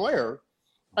all-court player.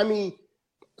 I mean,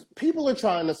 people are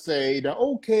trying to say that,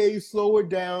 okay, slow it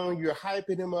down. You're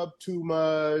hyping him up too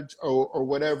much or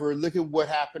whatever. Look at what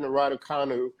happened to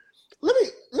Raducanu. Let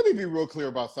me be real clear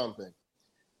about something.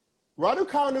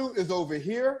 Raducanu is over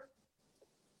here.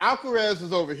 Alcaraz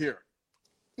is over here.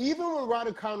 Even when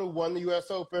Raducanu won the U.S.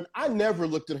 Open, I never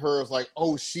looked at her as like,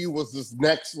 oh, she was this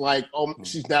next, like, oh,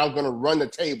 she's now going to run the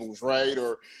tables, right?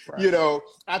 Or,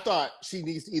 I thought she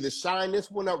needs to either shine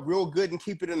this one up real good and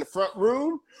keep it in the front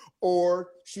room,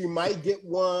 or she might get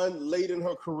one late in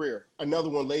her career, another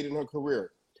one late in her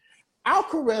career.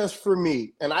 Alcaraz, for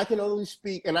me, and I can only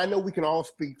speak, and I know we can all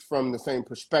speak from the same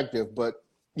perspective, but,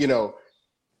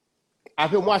 I've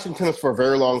been watching tennis for a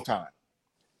very long time.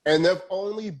 And there've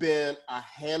only been a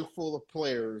handful of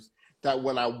players that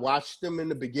when I watched them in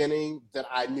the beginning that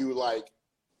I knew, like,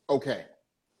 okay,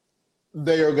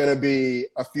 they are going to be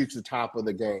a future top of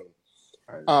the game.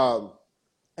 Right.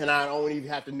 And I don't even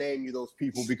have to name you those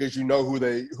people because you know who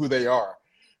they are.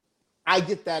 I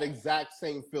get that exact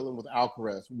same feeling with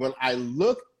Alcaraz. When I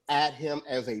look at him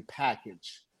as a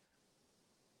package,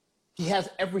 he has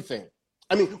everything.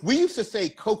 I mean, we used to say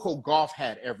Coco Gauff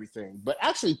had everything, but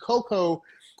actually Coco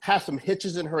has some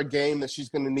hitches in her game that she's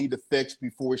going to need to fix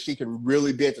before she can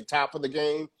really be at the top of the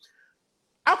game.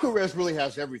 Alcaraz really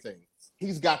has everything.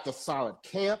 He's got the solid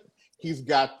camp. He's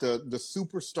got the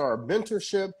superstar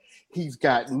mentorship. He's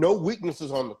got no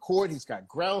weaknesses on the court. He's got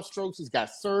ground strokes. He's got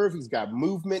serve. He's got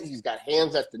movement. He's got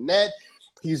hands at the net.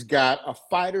 He's got a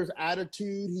fighter's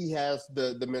attitude. He has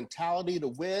the mentality to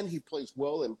win. He plays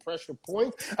well in pressure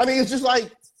points. I mean, it's just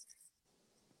like,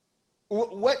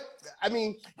 what? I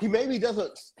mean, he maybe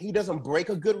doesn't break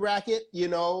a good racket. You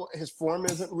know, his form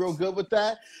isn't real good with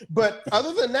that. But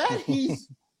other than that,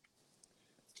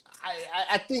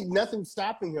 I think nothing's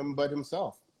stopping him but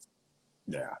himself.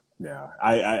 Yeah.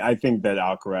 I think that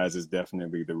Alcaraz is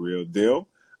definitely the real deal.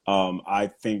 I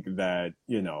think that,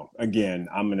 you know, again,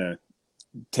 I'm going to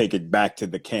take it back to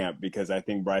the camp because I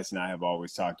think Bryce and I have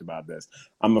always talked about this.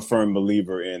 I'm a firm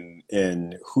believer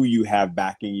in who you have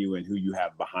backing you and who you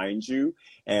have behind you.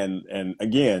 And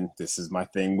again, this is my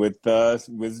thing with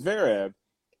Zverev.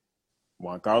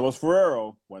 Juan Carlos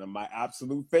Ferrero, one of my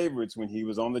absolute favorites when he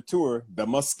was on the tour, the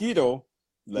Mosquito.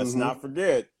 Let's not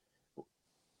forget,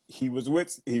 he was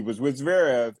with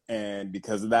Zverev, and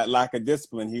because of that lack of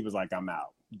discipline, he was like, "I'm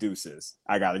out, deuces,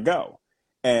 I gotta go."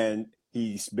 And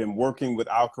he's been working with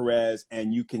Alcaraz,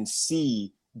 and you can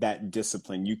see that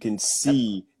discipline. You can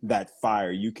see that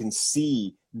fire. You can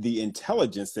see the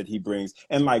intelligence that he brings.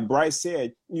 And like Bryce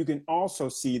said, you can also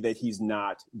see that he's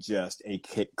not just a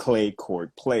clay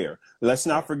court player. Let's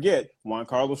not forget, Juan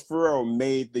Carlos Ferrero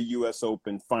made the U.S.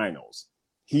 Open finals.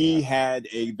 He had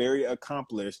a very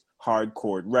accomplished hard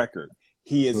court record.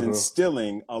 He is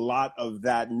instilling a lot of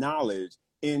that knowledge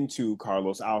into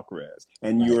Carlos Alcaraz,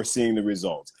 and you're seeing the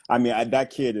results. I mean, that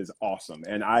kid is awesome.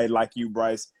 And I, like you,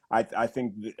 Bryce, I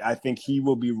think he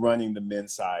will be running the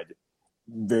men's side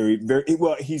very, very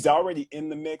well. He's already in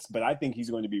the mix, but I think he's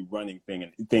going to be running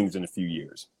things in a few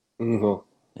years.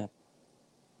 Yeah.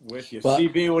 With you.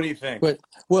 CB, what do you think?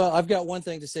 Well, I've got one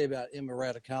thing to say about Emma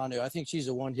Raducanu. I think she's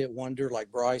a one-hit wonder like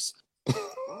Bryce.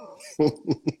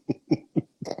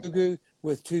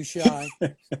 With Too Shy.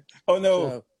 Oh, no.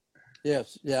 So,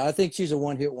 yes. Yeah, I think she's a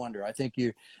one-hit wonder. I think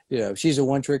you know, she's a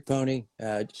one-trick pony,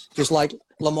 just like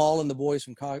Lamal and the boys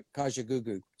from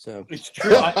Kajagoogoo. So it's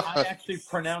true. I actually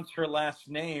pronounce her last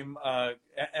name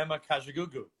Emma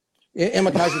Kajagoogoo.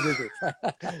 Emma Kajagoogoo.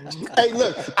 Hey,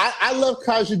 look, I love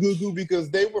Kajagoogoo because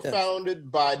they were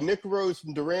founded by Nick Rhodes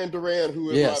from Duran Duran,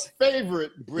 who is my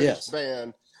favorite British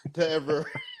band to ever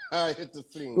hit the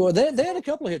scene. Well, they had a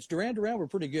couple of hits. Duran Duran were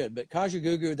pretty good, but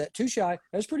Kajagoogoo, that Too Shy,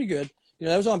 that was pretty good. You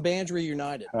know, that was on Bands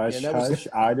Reunited. Hush, hush,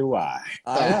 eye to eye.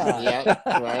 Yeah,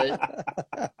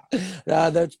 right.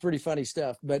 That's pretty funny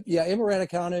stuff. But yeah, Emma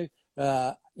Raducanu,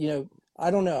 you know,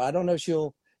 I don't know. I don't know.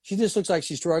 She just looks like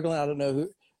she's struggling. I don't know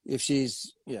if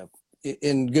she's, you know,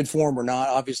 in good form or not.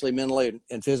 Obviously, mentally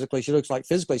and physically,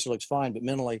 physically she looks fine, but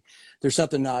mentally, there's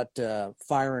something not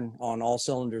firing on all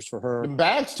cylinders for her. The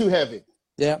bag's too heavy.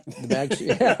 Yeah, the bag's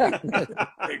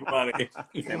Big money.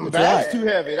 The bag's too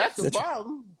heavy. That's the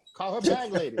problem. Call her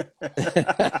bag lady.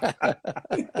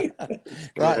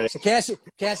 Right. So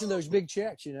cashing those big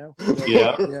checks, you know.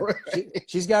 Yeah.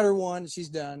 She's got her one. She's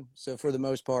done. So for the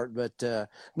most part, but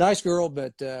nice girl.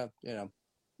 But you know,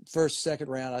 first, second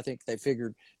round, I think they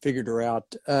figured her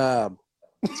out.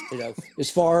 You know, as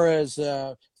far as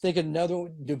thinking another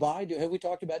one, Dubai. Have we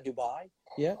talked about Dubai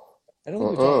yet? I don't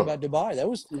think we talked about Dubai. That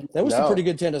was some pretty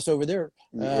good tennis over there.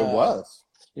 It was.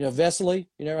 You know, Vesely,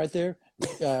 you know, right there.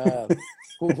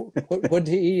 What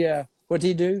did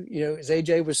he do? You know, as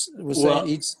AJ was saying,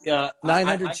 eats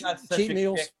 900 cheat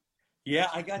meals. Yeah,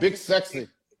 I got big sexy.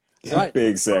 Right,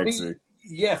 big sexy.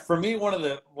 For me, one of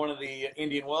the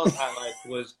Indian Wells highlights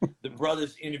was the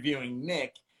brothers interviewing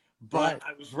Nick. But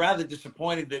I was rather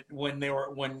disappointed that when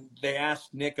they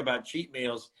asked Nick about cheat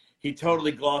meals, he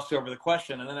totally glossed over the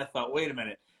question. And then I thought, wait a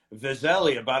minute,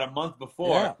 Vesely about a month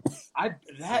before,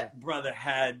 brother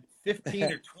had 15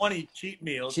 or 20 cheat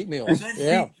meals. And then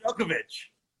beat Djokovic.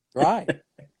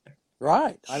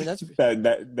 Right. I mean, that's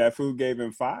that food gave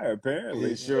him fire.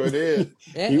 Apparently, it sure did.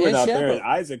 He went out there in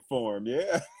Isaac form.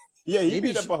 Yeah. He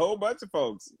beat up a whole bunch of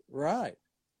folks. Right.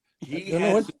 He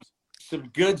had some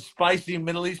good spicy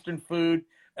Middle Eastern food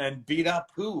and beat up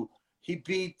who? He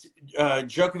beat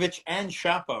Djokovic and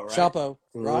Shapo, right? Shapo,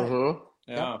 right?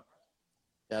 Mm-hmm.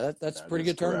 Yeah, that's a pretty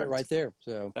good tournament right there.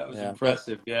 So that was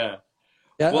impressive. Yeah.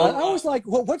 Yeah, well, I was like,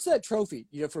 what's that trophy?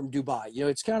 You know, from Dubai. You know,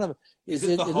 it's kind of it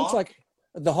looks like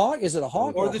the hawk. Is it a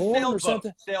hawk or a horn sailboat, or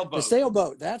something? Sailboat. The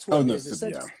sailboat. That's what it is.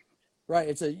 It's right.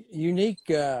 It's a unique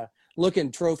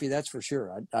looking trophy. That's for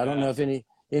sure. I don't know if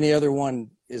any other one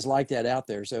is like that out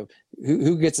there. So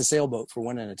who gets a sailboat for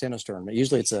winning a tennis tournament?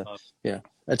 Usually it's a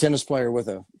tennis player with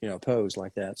a pose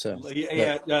like that. So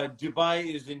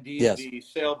Dubai is indeed the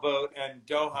sailboat, and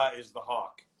Doha is the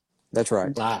hawk. That's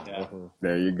right. Yeah.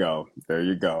 There you go.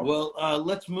 Well,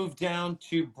 let's move down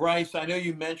to Bryce. I know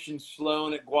you mentioned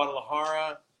Sloane at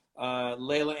Guadalajara,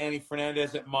 Leila Annie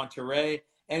Fernandez at Monterrey.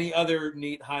 Any other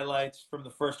neat highlights from the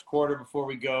first quarter before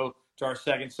we go to our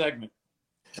second segment?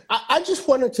 I just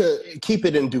wanted to keep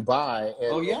it in Dubai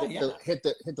and hit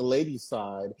the ladies'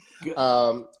 side.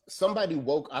 Somebody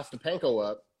woke Ostapenko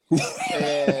up,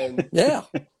 and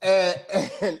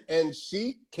and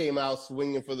she came out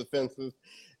swinging for the fences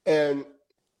and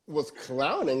was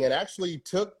clowning and actually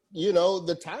took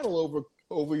the title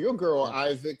over your girl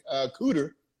Isaac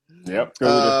Kuder. Yep,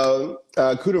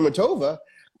 Kudermetova.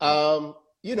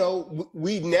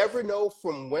 We never know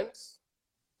from whence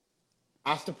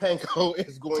Ostapenko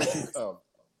is going to come.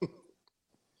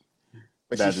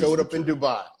 But she showed up in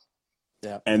Dubai.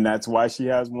 Yeah. And that's why she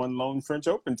has one lone French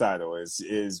Open title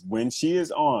is when she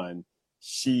is on,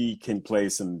 she can play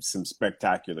some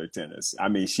spectacular tennis. I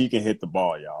mean, she can hit the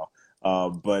ball, y'all.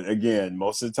 But again,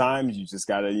 most of the time you just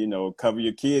gotta, cover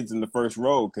your kids in the first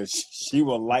row because she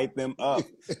will light them up.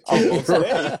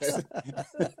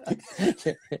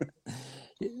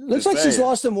 Looks like she's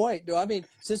lost some weight. I mean,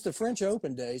 since the French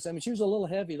Open days, I mean, she was a little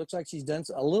heavy. Looks like she's done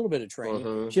a little bit of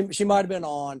training. She might have been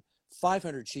on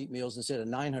 500 cheat meals instead of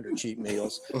 900 cheat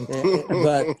meals.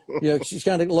 But, she's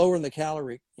kind of lowering the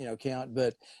calorie, count.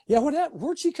 But,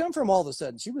 where'd she come from all of a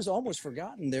sudden? She was almost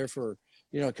forgotten there for,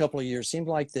 a couple of years. Seemed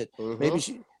like that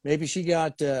maybe she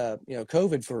got,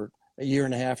 COVID for a year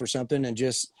and a half or something and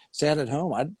just sat at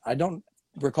home. I don't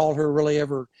recall her really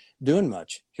ever doing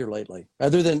much here lately,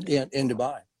 other than in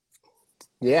Dubai.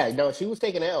 Yeah, no, she was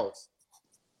taking L's.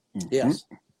 Yes.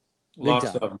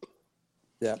 Lots of them.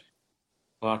 Yeah.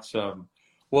 Lots of them.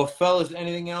 Well, fellas,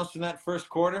 anything else in that first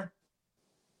quarter?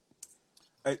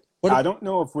 I don't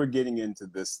know if we're getting into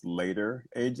this later,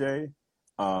 AJ.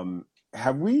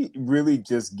 Have we really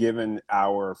just given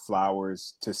our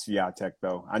flowers to Swiatek,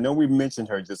 though? I know we mentioned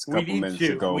her just a couple minutes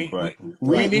ago, but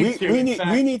we need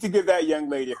to give that young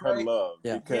lady her love.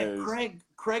 Yeah. Because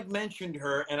Craig mentioned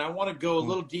her, and I want to go a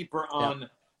little deeper on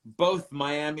both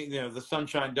Miami, the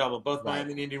Sunshine Double, both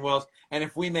Miami and Indian Wells. And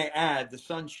if we may add, the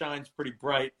sun shines pretty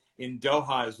bright in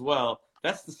Doha as well.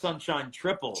 That's the Sunshine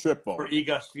Triple for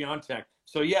Iga Swiatek.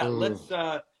 So,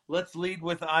 let's lead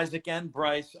with Isaac and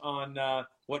Bryce on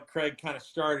what Craig kind of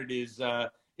started is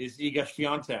Iga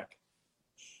Swiatek.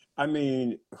 I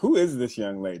mean, who is this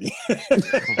young lady?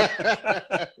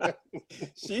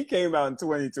 She came out in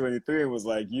 2023 and was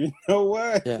like, you know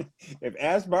what? Yeah. If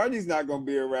Ash Barty's not going to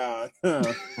be around,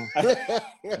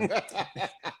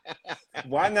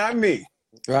 why not me?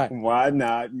 Right. Why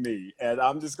not me? And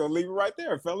I'm just going to leave it right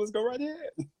there. Fellas, go right ahead.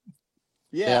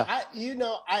 Yeah.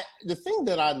 The thing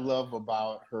that I love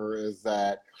about her is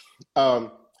that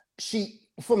she,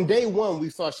 from day one, we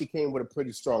saw she came with a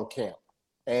pretty strong camp.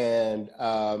 And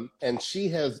she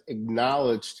has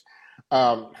acknowledged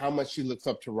how much she looks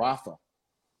up to Rafa.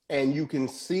 And you can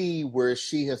see where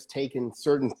she has taken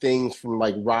certain things from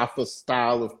like Rafa's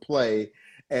style of play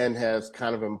and has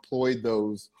kind of employed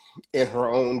those in her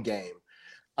own game.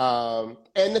 And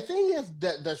the thing is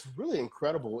that's really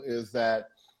incredible is that,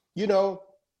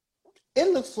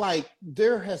 it looks like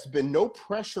there has been no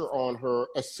pressure on her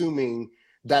assuming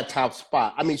that top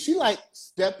spot. I mean, she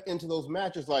stepped into those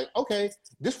matches like, okay,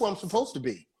 this is where I'm supposed to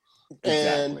be.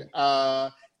 Exactly.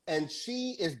 And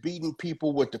she is beating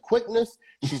people with the quickness.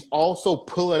 She's also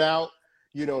pulling out,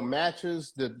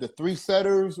 matches, the three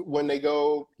setters when they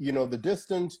go, the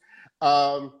distance.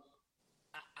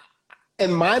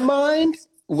 In my mind,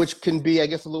 which can be, I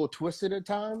guess, a little twisted at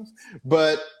times,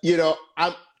 but,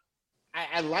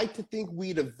 I like to think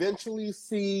we'd eventually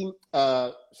see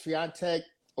Swiatek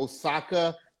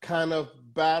Osaka kind of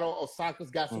battle.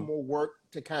 Osaka's got some more work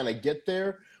to kind of get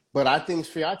there, but I think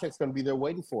Swiatek's going to be there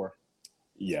waiting for her.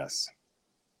 Yes,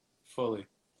 fully.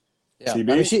 Yeah, I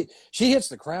mean, she hits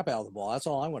the crap out of the ball. That's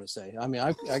all I want to say. I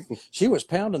mean, she was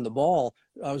pounding the ball.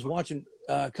 I was watching.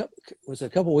 Was it a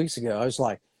couple weeks ago? I was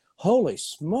like, holy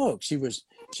smoke! Was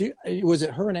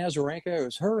it her and Azarenka? It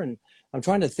was her and. I'm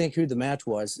trying to think who the match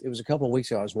was. It was a couple of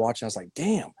weeks ago I was watching. I was like,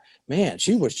 damn, man,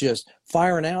 she was just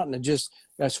firing out and just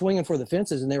swinging for the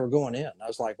fences, and they were going in. I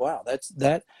was like, wow,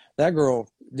 that girl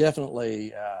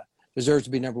definitely deserves to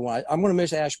be number one. I'm going to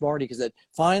miss Ash Barty because that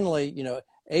finally,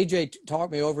 AJ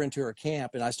talked me over into her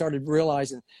camp, and I started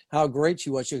realizing how great she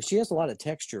was. She has a lot of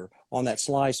texture on that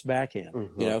slice backhand,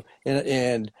 Mm-hmm. you know,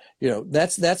 and you know,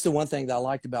 that's the one thing that I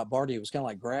liked about Barty. It was kind of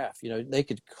like Graf, you know, they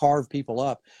could carve people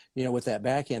up, you know, with that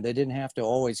backhand. They didn't have to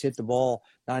always hit the ball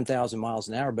 9,000 miles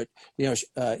an hour. But, you know,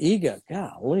 Iga,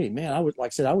 golly, man, like I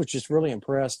said, I was just really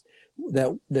impressed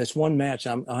that this one match.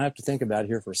 I'll have to think about it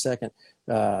here for a second.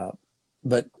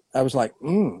 But I was like,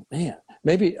 man,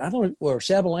 maybe, I don't know, or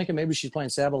Sabalenka, maybe she's playing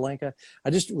Sabalenka.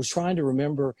 I just was trying to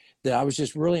remember that I was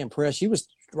just really impressed. She was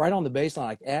right on the baseline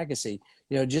like Agassi,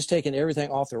 you know, just taking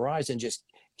everything off the rise and just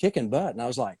kicking butt. And I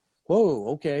was like, whoa,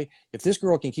 okay, if this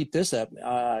girl can keep this up,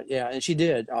 yeah, and she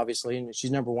did, obviously, and she's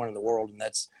number one in the world, and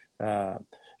that's,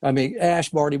 I mean, Ash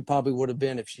Barty probably would have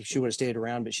been if she would have stayed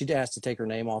around, but she asked to take her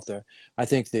name off the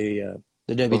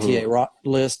WTA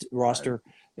roster.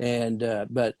 And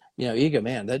but you know, Iga,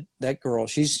 man, that girl,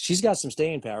 she's got some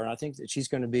staying power, and I think that she's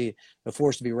going to be a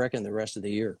force to be reckoned the rest of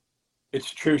the year. It's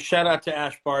true. Shout out to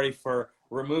Ash Barty for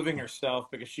removing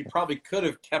herself, because she probably could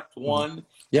have kept one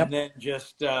and then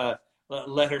just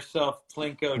let herself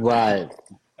plinko down. Right.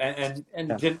 And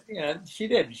did, you know, she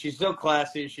did. She's so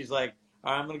classy. She's like,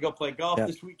 all right, I'm going to go play golf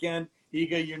this weekend.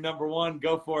 Iga, you're number one.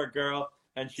 Go for it, girl.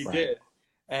 And she did.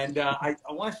 And I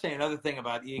want to say another thing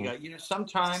about Iga. You know,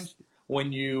 sometimes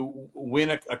when you win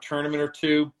a tournament or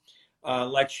two,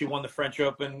 like she won the French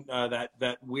Open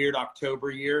that weird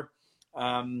October year,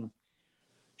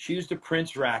 she used a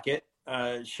Prince racket.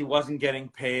 She wasn't getting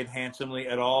paid handsomely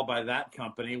at all by that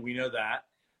company. We know that.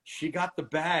 She got the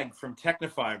bag from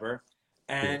Technifiber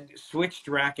and switched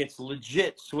rackets,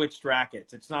 legit switched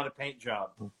rackets. It's not a paint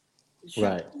job.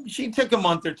 She took a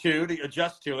month or two to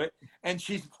adjust to it, and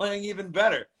she's playing even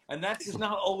better. And that does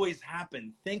not always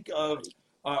happen. Think of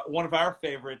one of our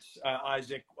favorites,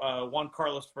 Isaac, Juan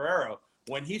Carlos Ferrero.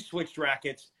 When he switched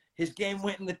rackets, his game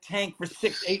went in the tank for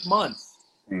 6-8 months.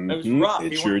 It was rough.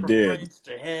 It he sure went from did. Prince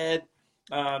to head.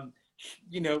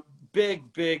 You know, big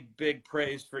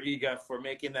praise for Iga for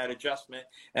making that adjustment,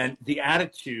 and the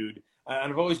attitude.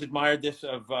 And I've always admired this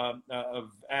of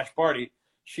Ash Barty.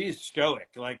 She's stoic.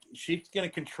 Like, she's going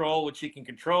to control what she can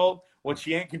control. What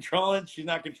she ain't controlling, she's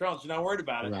not controlling. She's not worried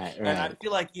about it. Right. And I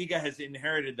feel like Iga has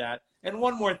inherited that. And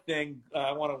one more thing,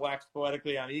 I want to wax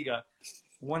poetically on Iga.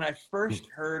 When I first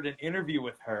heard an interview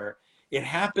with her, it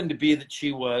happened to be that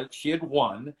she had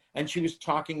won, and she was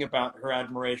talking about her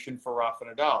admiration for Rafa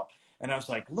Nadal. And I was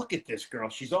like, look at this girl.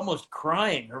 She's almost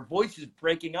crying. Her voice is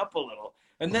breaking up a little.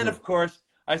 And then, of course,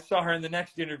 I saw her in the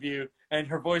next interview, and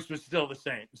her voice was still the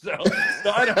same. So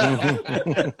I don't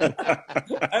know.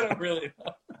 I don't really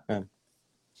know.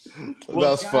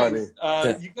 Well, That's guys,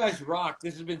 funny. You guys rock.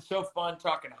 This has been so fun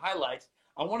talking highlights.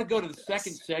 I want to go to the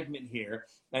second segment here,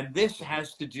 and this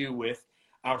has to do with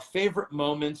our favorite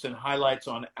moments and highlights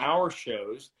on our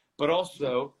shows, but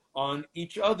also on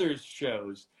each other's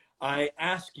shows. I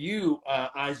ask you,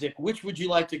 Isaac, which would you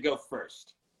like to go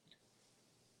first?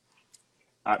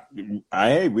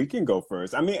 Hey, we can go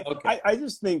first. I mean, Okay. I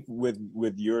just think with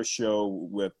your show,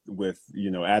 with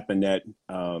you know, At The Net,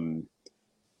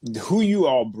 who you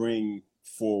all bring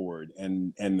forward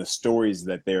and the stories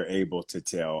that they're able to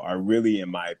tell are really, in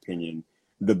my opinion,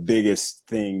 the biggest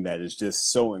thing that is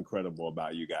just so incredible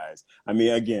about you guys. I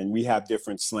mean, again, we have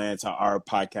different slants on our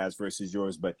podcast versus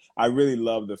yours, but I really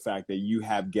love the fact that you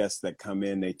have guests that come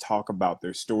in, they talk about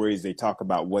their stories, they talk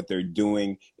about what they're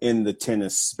doing in the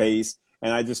tennis space.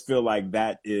 And I just feel like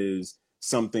that is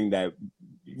something that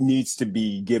needs to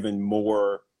be given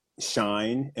more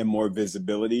shine and more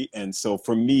visibility. And so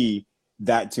for me,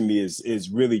 that to me is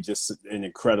really just an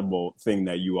incredible thing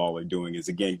that you all are doing, is,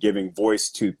 again, giving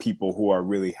voice to people who are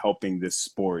really helping this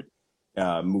sport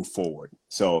move forward.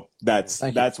 So that's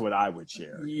what I would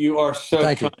share. You are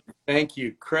so kind. Thank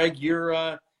you. Craig, you're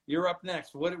up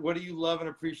next. What do you love and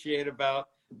appreciate about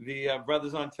the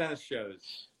Brothers on Tennis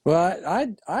shows? Well,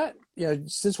 I you know,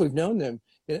 since we've known them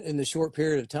in the short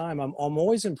period of time, I'm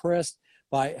always impressed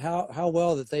by how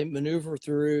well that they maneuver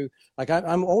through. Like,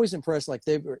 I'm always impressed, like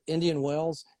they were Indian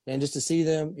Wells, and just to see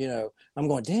them, you know, I'm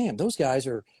going, damn, those guys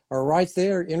are right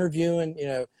there interviewing, you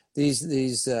know, these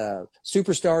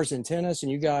superstars in tennis,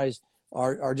 and you guys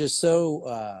are just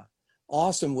so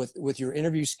awesome with your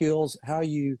interview skills, how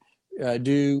you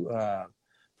do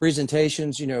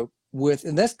presentations, you know,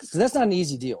 and that's not an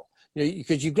easy deal. You know,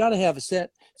 because you've got to have a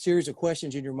set series of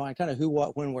questions in your mind, kind of who,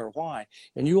 what, when, where, why,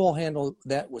 and you all handle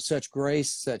that with such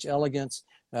grace, such elegance.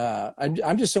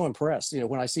 I'm just so impressed. You know,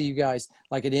 when I see you guys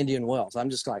like at Indian Wells, I'm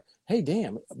just like, hey,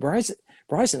 damn, Bryce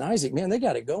and Isaac, man, they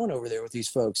got it going over there with these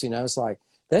folks. You know, it's like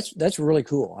that's really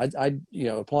cool. I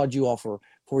applaud you all for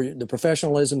the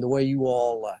professionalism, the way you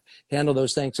all handle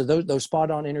those things. So those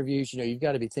spot on interviews, you've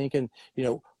got to be thinking,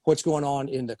 what's going on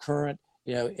in the current,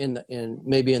 in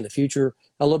maybe in the future,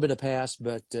 a little bit of past,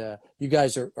 but you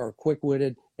guys are quick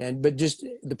witted, but just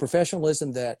the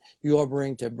professionalism that you all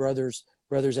bring to brothers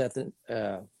at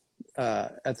the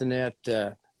net.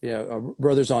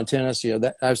 Brothers on tennis.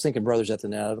 That I was thinking brothers at the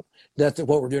net. That's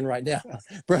what we're doing right now.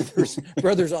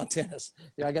 brothers on tennis.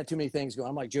 I got too many things going.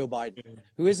 I'm like Joe Biden.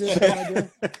 Who is this? What am I doing?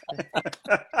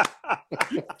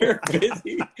 You're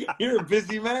busy. You're a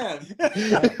busy man.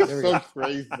 So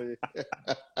crazy.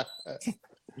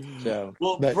 So,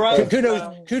 well, but Bryce, kudos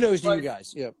to Bryce, you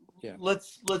guys. Yeah.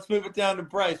 Let's move it down to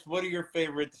Bryce. What are your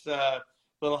favorites?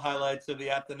 Little highlights of the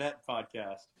At the Net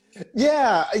podcast.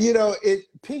 Yeah, it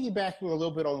piggybacking a little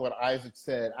bit on what Isaac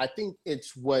said. I think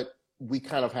it's what we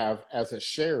kind of have as a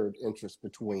shared interest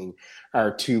between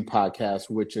our two podcasts,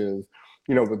 which is,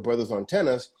 with Brothers on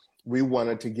Tennis, we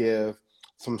wanted to give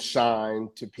some shine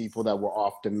to people that were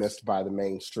often missed by the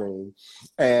mainstream.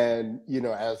 And,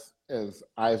 as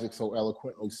Isaac so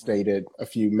eloquently stated a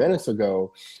few minutes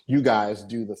ago, you guys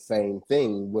do the same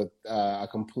thing with a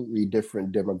completely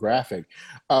different demographic.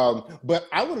 But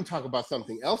I want to talk about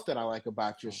something else that I like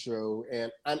about your show.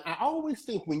 And I always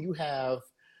think when you have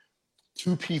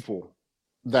two people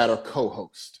that are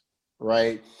co-hosts,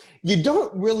 right, you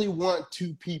don't really want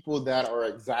two people that are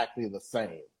exactly the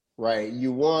same, right?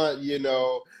 You want,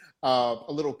 a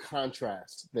little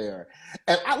contrast there.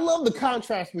 And I love the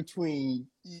contrast between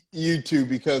you two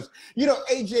because,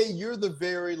 AJ, you're the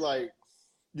very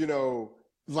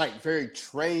very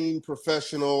trained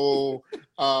professional,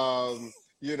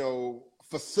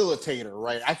 facilitator,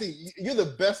 right? I think you're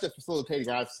the best at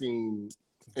facilitating I've seen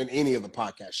in any of the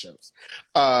podcast shows.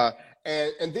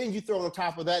 And then you throw on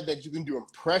top of that you can do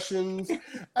impressions.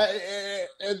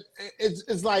 And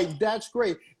it's like, that's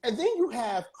great. And then you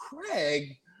have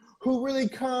Craig, who really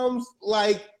comes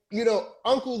like,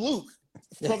 Uncle Luke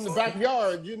from the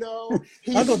backyard,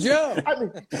 Uncle Joe. I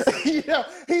mean,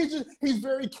 he's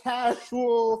very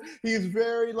casual. He's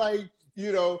very will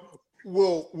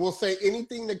say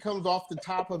anything that comes off the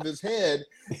top of his head.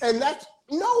 And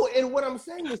and what I'm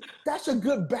saying is that's a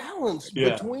good balance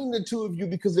between the two of you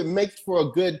because it makes for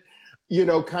a good,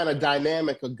 kind of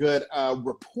dynamic, a good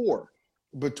rapport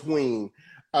between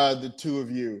the two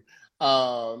of you.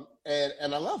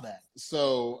 And I love that.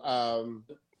 So,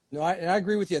 No, I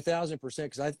agree with you 1,000%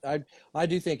 because I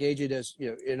do think AJ does,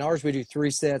 in ours we do 3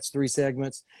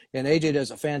 segments, and AJ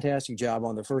does a fantastic job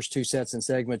on the first 2 sets and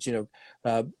segments,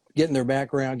 getting their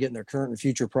background, getting their current and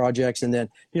future projects, and then,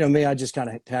 me, I just kind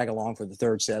of tag along for the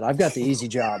 3rd set. I've got the easy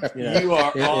job. You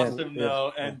are awesome,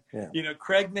 though. And,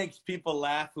 Craig makes people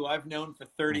laugh who I've known for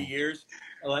 30 years.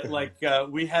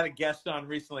 We had a guest on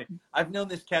recently. I've known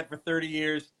this cat for 30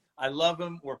 years. I love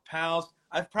him. We're pals.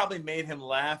 I've probably made him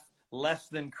laugh less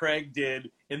than Craig did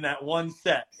in that one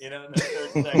set, in the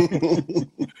 3rd segment.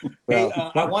 Hey,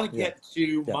 I want to get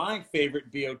to my favorite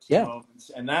BOT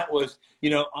moments, and that was,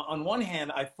 on one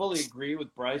hand, I fully agree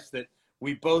with Bryce that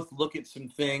we both look at some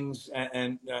things,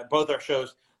 and both our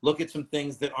shows look at some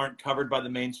things that aren't covered by the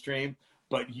mainstream,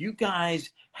 but you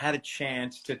guys had a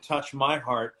chance to touch my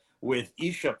heart with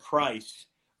Isha Price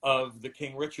of the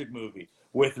King Richard movie,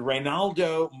 with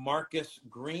Reynaldo Marcus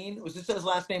Green. Was this his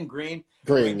last name? Green?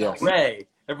 Green, yes. Ray.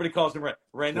 Everybody calls him Ray.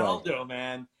 Reynaldo,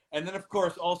 man. And then, of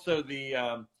course, also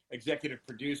the executive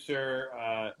producer.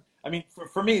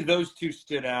 For me, those two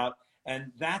stood out.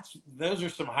 And those are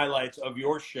some highlights of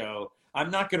your show.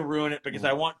 I'm not going to ruin it because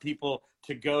I want people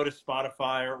to go to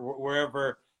Spotify or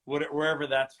wherever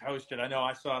that's hosted. I know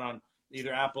I saw it on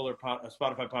either Apple or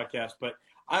Spotify podcast, but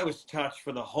I was touched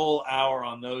for the whole hour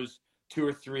on those 2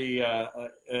 or 3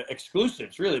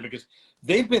 exclusives, really, because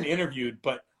they've been interviewed,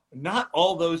 but not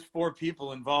all those 4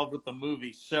 people involved with the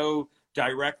movie so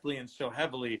directly and so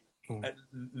heavily.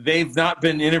 They've not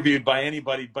been interviewed by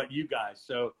anybody but you guys.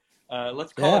 So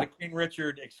let's call it a King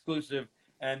Richard exclusive.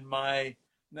 And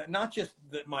not just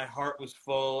that my heart was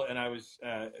full and I was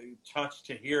touched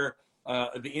to hear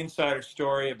the insider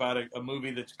story about a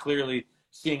movie that's clearly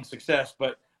seeing success,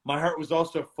 but my heart was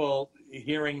also full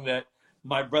hearing that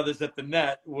my brothers at the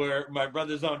net my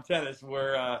brothers on tennis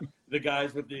were the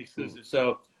guys with the exclusive.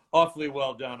 So awfully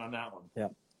well done on that one. Yeah.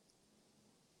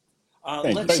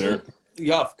 Thank you, sir.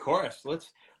 Yeah, of course.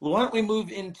 Why don't we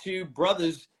move into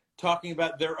brothers talking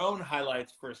about their own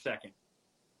highlights for a second?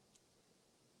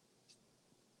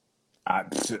 I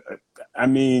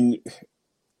mean,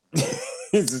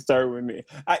 to start with me,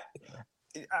 I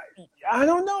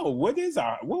don't know what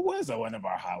was one of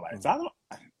our highlights.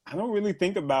 I I don't really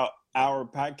think about our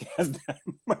podcast that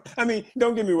much. I mean,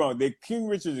 don't get me wrong. The King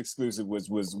Richard's exclusive was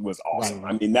awesome.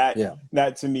 Right. I mean,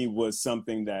 that to me was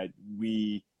something that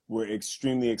we were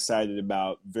extremely excited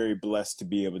about. Very blessed to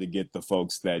be able to get the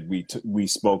folks that we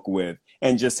spoke with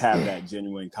and just have that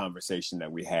genuine conversation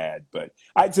that we had. But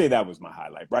I'd say that was my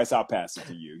highlight. Bryce, I'll pass it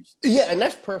to you. Yeah, and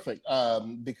that's perfect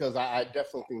because I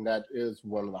definitely think that is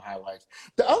one of the highlights.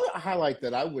 The other highlight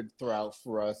that I would throw out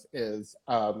for us is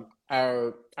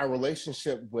our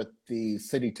relationship with the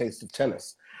City Taste of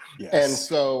Tennis. Yes. And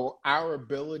so our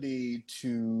ability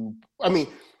to, I mean,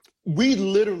 we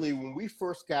literally, when we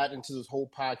first got into this whole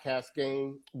podcast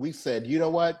game, we said, you know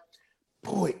what?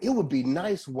 Boy, it would be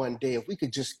nice one day if we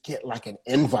could just get like an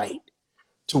invite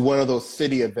to one of those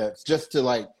city events just to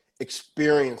like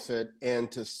experience it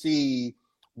and to see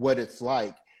what it's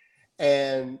like.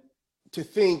 And to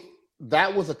think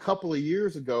that was a couple of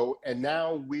years ago, and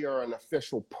now we are an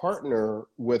official partner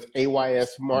with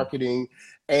AYS Marketing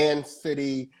and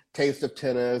City Taste of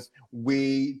Tennis.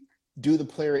 We do the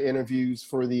player interviews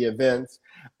for the events.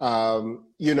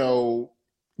 You know,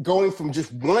 going from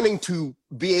just wanting to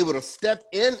be able to step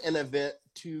in an event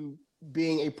to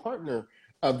being a partner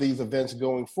of these events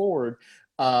going forward.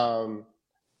 I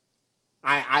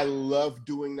love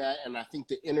doing that, and I think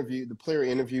the player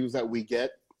interviews that we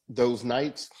get those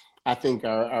nights, I think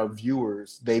our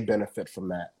viewers, they benefit from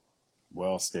that.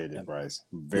 Well stated, Bryce.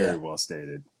 Very well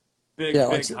stated. Big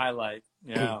highlight.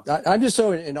 Yeah. I'm just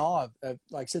so in awe of,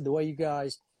 like I said, the way you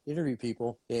guys interview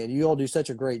people, and you all do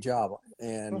such a great job.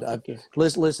 And I've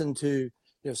listened to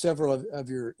several of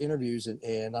your interviews,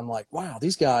 and I'm like, wow,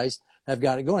 these guys have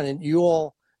got it going. And you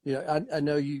all, I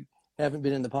know you haven't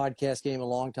been in the podcast game a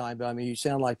long time, but I mean, you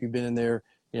sound like you've been in there,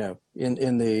 in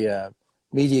the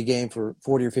media game for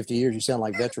 40 or 50 years. You sound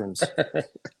like veterans.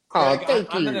 Oh, Craig,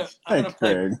 thank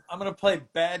you. I'm gonna play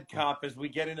bad cop as we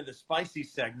get into the spicy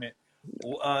segment.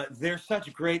 They're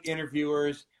such great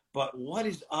interviewers, but what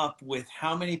is up with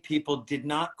how many people did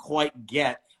not quite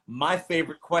get my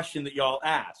favorite question that y'all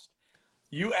asked?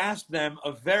 You asked them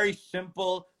a very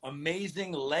simple,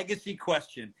 amazing legacy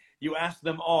question. You asked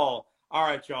them all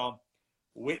right, y'all,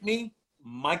 Whitney,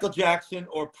 Michael Jackson,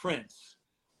 or Prince?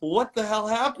 What the hell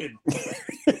happened?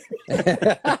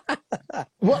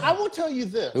 Well, I will tell you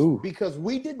this, because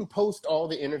we didn't post all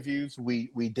the interviews we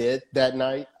did that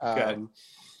night.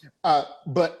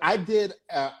 But I did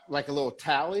like a little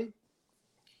tally.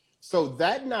 So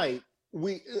that night,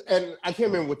 and I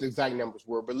can't remember what the exact numbers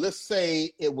were, but let's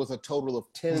say it was a total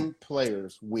of 10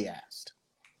 players we asked.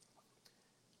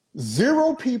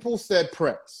 0 people said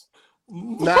Prince.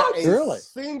 Not a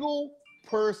single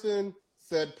person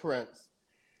said Prince.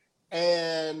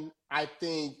 And I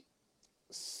think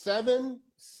 7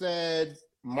 said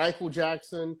Michael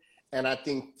Jackson, and I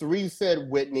think 3 said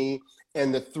Whitney,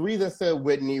 and the 3 that said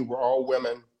Whitney were all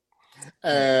women.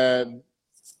 And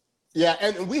yeah,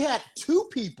 and we had 2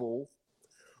 people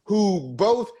who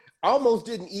both almost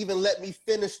didn't even let me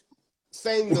finish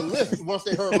saying the list once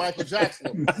they heard Michael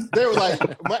Jackson. They were like,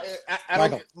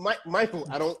 Michael,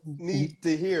 I don't need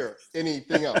to hear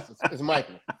anything else. It's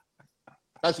Michael.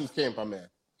 That's who's came from, man.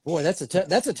 Boy, that's a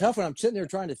tough one. I'm sitting there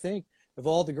trying to think of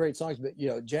all the great songs, but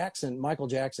Michael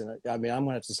Jackson. I mean, I'm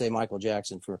gonna have to say Michael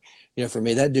Jackson for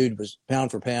me. That dude was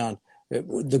pound for pound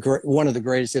one of the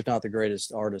greatest, if not the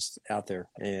greatest, artists out there.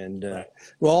 And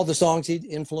all the songs he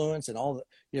influenced, and all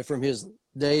the from his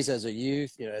days as a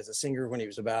youth, as a singer when he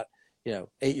was about 8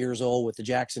 years old with the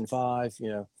Jackson 5,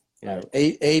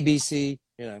 ABC,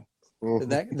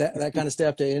 that kind of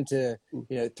stuff into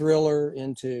Thriller,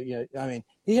 into I mean,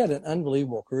 he had an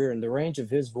unbelievable career, and the range of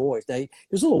his voice. He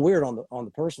was a little weird on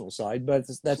the personal side, but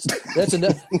that's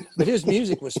enough. But his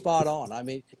music was spot on. I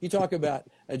mean, you talk about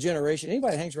a generation.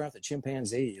 Anybody hangs around with a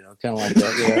chimpanzee, kind of like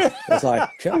that. It's like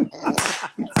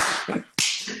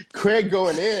Craig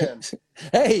going in.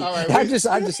 Hey, right, I'm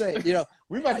just saying,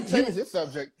 we about to change this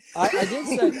subject. I did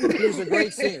say he was a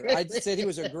great singer. I said he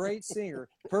was a great singer.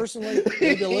 Personally,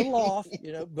 maybe a little off,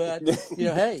 but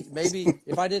hey, maybe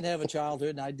if I didn't have a childhood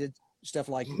and I did stuff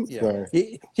like,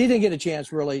 he didn't get a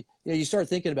chance really. You start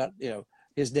thinking about,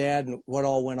 his dad and what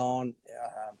all went on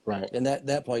in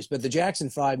that place. But the Jackson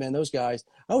 5, man, those guys,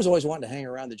 I was always wanting to hang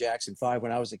around the Jackson 5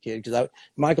 when I was a kid, because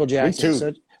Michael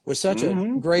Jackson was such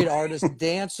a great artist,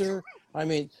 dancer. I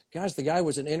mean, guys, the guy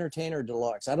was an entertainer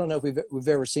deluxe. I don't know if we've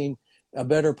ever seen a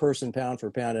better person pound for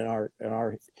pound in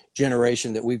our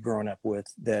generation that we've grown up with.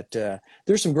 That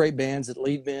there's some great bands that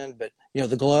lead men, but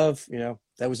the Glove,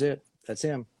 that was it. That's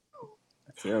him.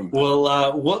 That's him.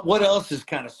 Well, what else is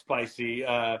kind of spicy?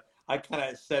 I kind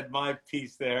of said my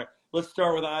piece there. Let's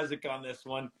start with Isaac on this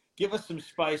one. Give us some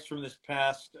spice from this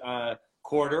past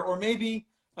quarter, or maybe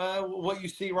what you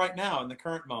see right now in the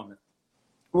current moment?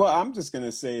 Well, I'm just going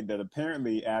to say that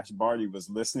apparently Ash Barty was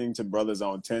listening to Brothers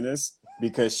on Tennis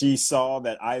because she saw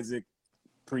that Isaac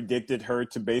predicted her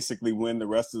to basically win the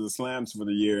rest of the slams for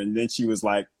the year. And then she was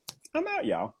like, I'm out,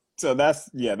 y'all. So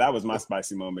that was my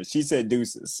spicy moment. She said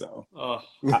deuces. So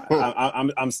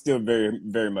I'm still very,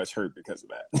 very much hurt because of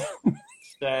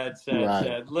that.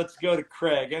 Sad. Let's go to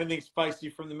Craig. Anything spicy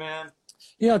from the man?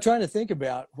 I'm trying to think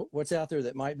about what's out there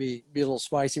that might be a little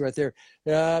spicy right there.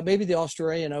 Maybe the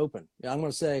Australian Open. I'm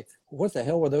going to say, what the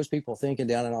hell were those people thinking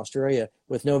down in Australia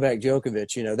with Novak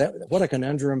Djokovic? What a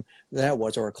conundrum that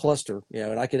was, or a cluster.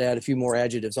 And I could add a few more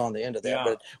adjectives on the end of that. Yeah.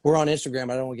 But we're on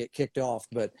Instagram. I don't want to get kicked off.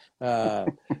 But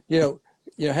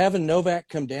having Novak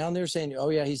come down there saying, "Oh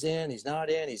yeah, he's in, he's not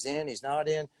in, he's in, he's not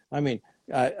in." I mean,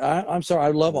 I'm sorry, I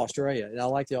love Australia and I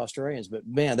like the Australians, but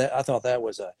man, I thought that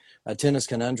was a tennis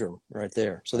conundrum right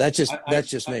there. So that's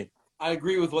just me. I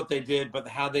agree with what they did, but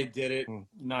how they did it,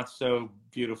 not so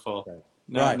beautiful.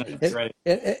 Right. Right.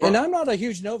 And I'm not a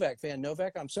huge Novak fan.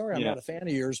 Novak, I'm sorry, I'm not a fan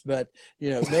of yours, but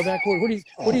Novak, what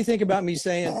do you think about me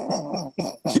saying not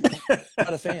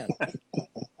a fan?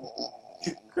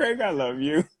 Craig, I love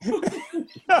you.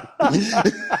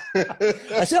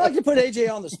 I still like to put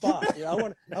AJ on the spot. I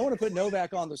want to put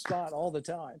Novak on the spot all the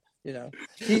time. He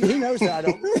knows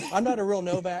that I'm not a real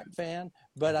Novak fan,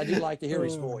 but I do like to hear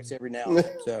his voice every now and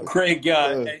then. So, Craig,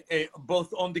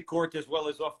 both on the court as well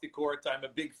as off the court, I'm a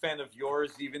big fan of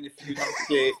yours, even if you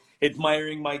don't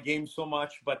admiring my game so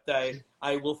much. But I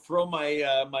will throw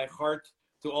my my heart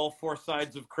to all four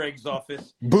sides of Craig's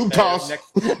office. Boob toss.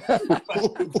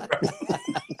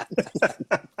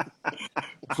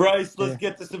 Bryce, let's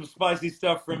get to some spicy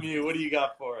stuff from you. What do you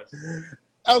got for us?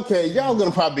 Okay, y'all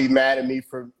gonna probably be mad at me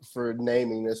for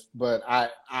naming this, but I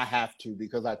have to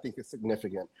because I think it's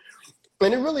significant.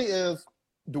 And it really is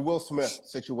the Will Smith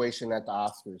situation at the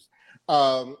Oscars.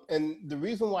 And the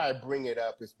reason why I bring it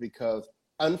up is because,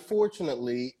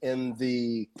 unfortunately,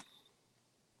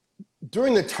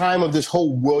 during the time of this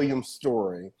whole Williams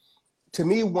story, to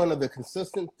me, one of the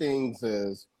consistent things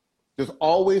is there's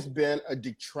always been a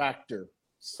detractor,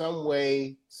 some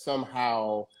way,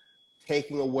 somehow,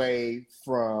 taking away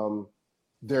from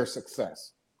their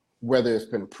success, whether it's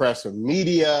been press or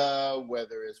media,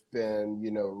 whether it's been,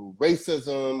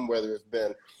 racism, whether it's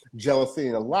been jealousy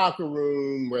in the locker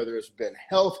room, whether it's been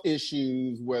health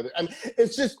issues,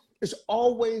 it's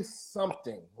always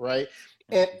something, right?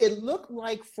 And it looked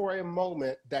like for a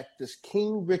moment that this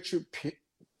King Richard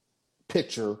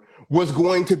picture was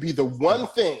going to be the one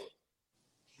thing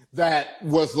that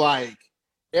was like,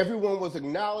 everyone was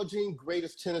acknowledging,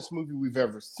 greatest tennis movie we've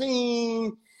ever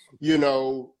seen,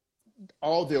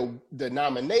 all the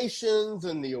nominations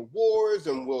and the awards,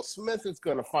 and Will Smith is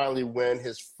going to finally win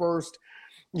his first,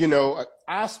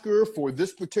 Oscar for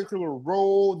this particular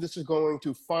role. This is going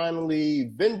to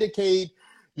finally vindicate,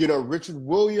 Richard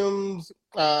Williams,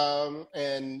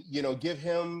 and, give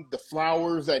him the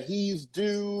flowers that he's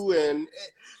due. And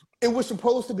it was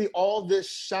supposed to be all this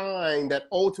shine that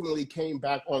ultimately came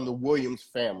back on the Williams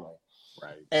family.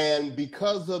 Right. And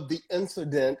because of the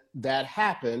incident that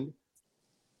happened,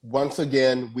 once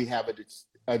again, we have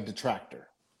a detractor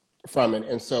from it.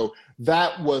 And so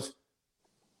that was,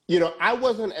 I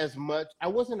wasn't as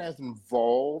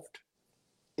involved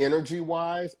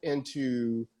energy-wise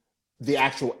into the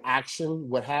actual action,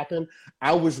 what happened.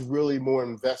 I was really more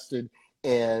invested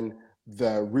in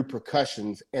the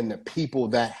repercussions and the people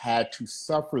that had to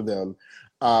suffer them,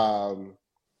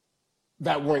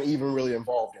 that weren't even really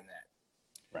involved in that.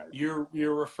 Right.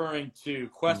 You're referring to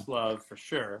Questlove for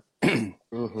sure.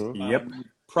 Mm-hmm. Yep.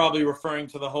 Probably referring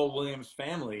to the whole Williams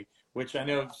family, which I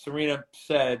know Serena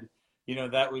said,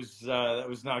 that was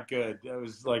not good. That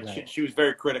was like right. she was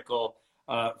very critical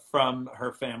from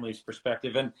her family's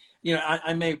perspective. And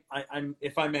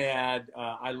if I may add,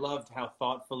 I loved how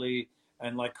thoughtfully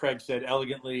and, like Craig said,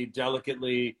 elegantly,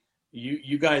 delicately,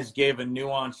 you guys gave a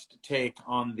nuanced take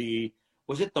on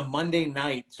was it the Monday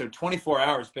night, so 24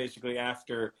 hours basically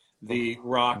after the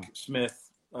Rock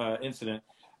Smith incident.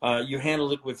 You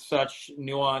handled it with such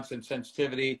nuance and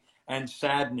sensitivity and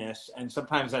sadness, and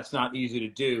sometimes that's not easy to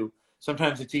do.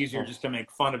 Sometimes it's easier just to make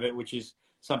fun of it, which is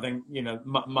something,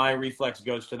 my reflex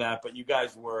goes to that. But you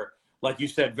guys were, like you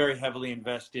said, very heavily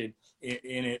invested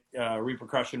in it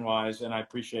repercussion-wise, and I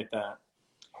appreciate that.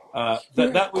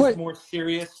 That was more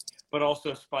serious, but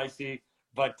also spicy.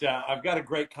 But I've got a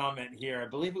great comment here. I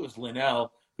believe it was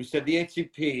Linnell who said the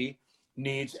ATP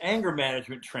needs anger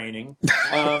management training.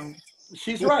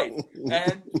 She's right.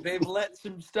 And they've let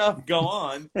some stuff go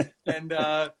on. And,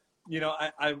 I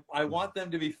want them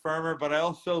to be firmer, but I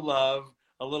also love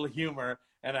a little humor.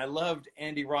 And I loved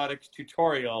Andy Roddick's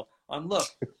tutorial on, look,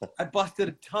 I busted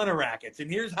a ton of rackets, and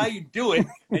here's how you do it,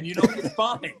 and you don't get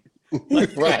fined.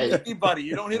 Like, Right. anybody,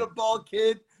 you don't hit a bald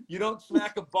kid, you don't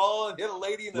smack a ball and hit a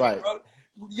lady in the Right. throat.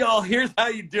 Y'all, here's how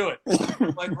you do it.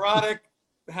 Like, Roddick,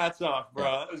 hats off, bro.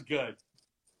 That was good.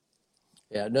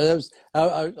 Yeah, no, that was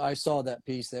I saw that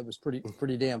piece. That was pretty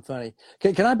damn funny.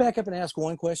 Can I back up and ask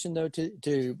one question though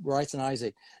to Bryce and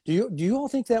Isaac? Do you all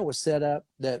think that was set up,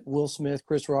 that Will Smith,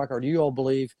 Chris Rock, or do you all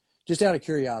believe, just out of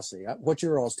curiosity, what's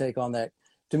your all's take on that?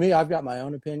 To me, I've got my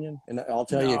own opinion, and I'll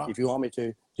tell you if you want me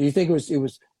to. Do you think it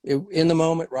was in the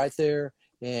moment right there,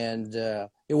 and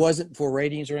it wasn't for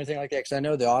ratings or anything like that? Because I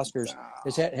know the Oscars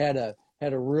has had a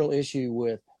real issue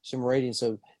with some ratings,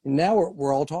 so now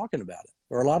we're all talking about it.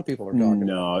 Or a lot of people are talking.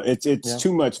 No, it's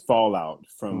too much fallout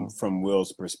from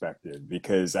Will's perspective,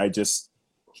 because this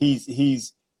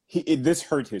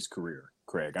hurt his career,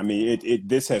 Craig. I mean,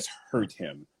 this has hurt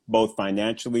him both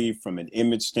financially, from an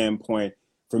image standpoint.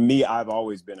 For me, I've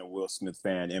always been a Will Smith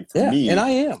fan, and for me, and I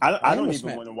am. I don't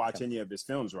even want to watch any of his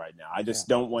films right now. I just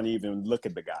don't want to even look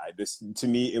at the guy. This, to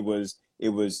me, it was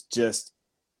just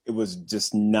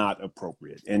not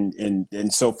appropriate. And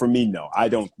so for me, no, I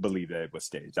don't believe that it was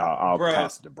staged. I'll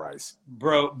pass it to Bryce.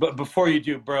 Bro, but before you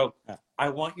do, bro, I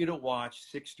want you to watch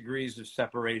 6 Degrees of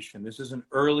Separation. This is an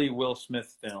early Will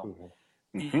Smith film.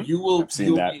 Mm-hmm. You will, I've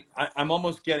seen that. I'm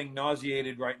almost getting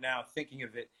nauseated right now thinking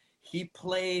of it. He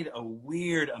played a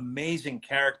weird, amazing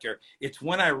character. It's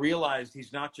when I realized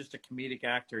he's not just a comedic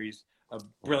actor, he's a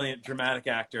brilliant dramatic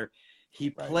actor. He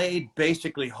played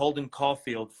basically Holden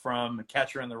Caulfield from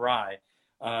Catcher in the Rye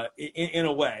in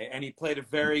a way. And he played a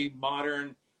very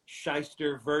modern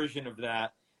shyster version of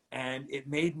that. And it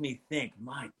made me think,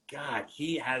 my God,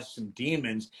 he has some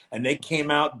demons. And they came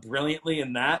out brilliantly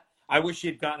in that. I wish he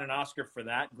had gotten an Oscar for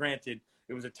that. Granted,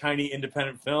 it was a tiny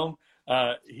independent film.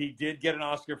 He did get an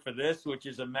Oscar for this, which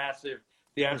is a massive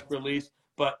theatrical release.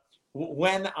 But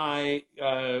when I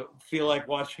feel like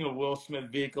watching a Will Smith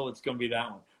vehicle, it's going to be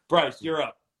that one. Bryce, you're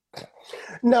up.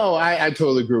 No, I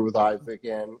totally agree with Isaac.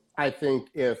 And I think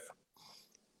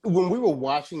when we were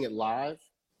watching it live,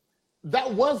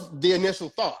 that was the initial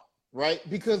thought, right?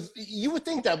 Because you would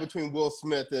think that between Will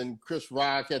Smith and Chris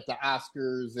Rock at the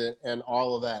Oscars and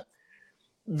all of that.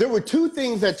 There were two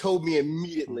things that told me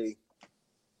immediately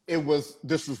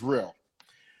this was real.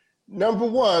 Number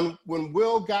one, when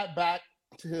Will got back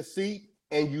to his seat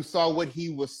and you saw what he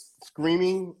was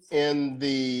screaming in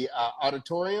the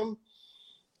auditorium,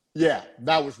 yeah,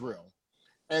 that was real.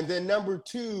 And then number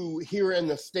two, here in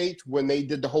the States, when they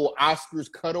did the whole Oscars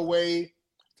cutaway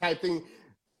type thing,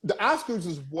 the Oscars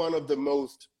is one of the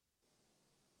most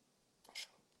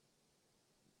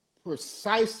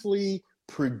precisely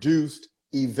produced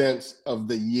events of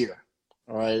the year,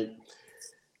 all right?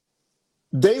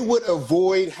 They would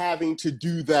avoid having to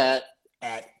do that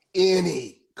at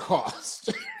any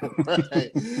cost,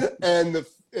 right? And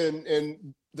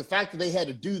the fact that they had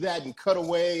to do that and cut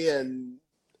away, and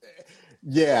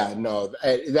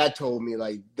that told me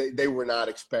like they were not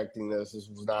expecting this. This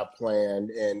was not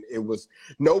planned, and it was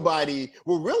nobody.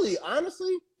 Well, really,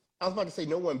 honestly, I was about to say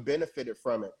no one benefited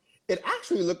from it. It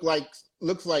actually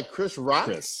looks like Chris Rock.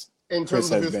 In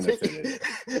terms of his ticket,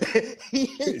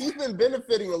 he's been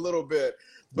benefiting a little bit.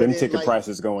 But them ticket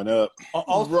prices going up.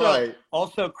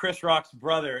 Also, Chris Rock's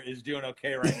brother is doing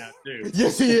okay right now too.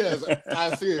 Yes, he is.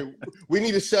 I see it. We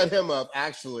need to shut him up,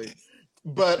 actually.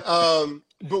 But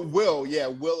Will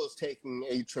is taking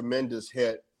a tremendous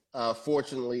hit.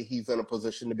 Fortunately, he's in a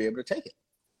position to be able to take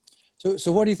it.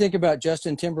 So what do you think about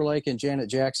Justin Timberlake and Janet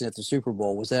Jackson at the Super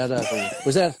Bowl? Was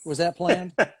that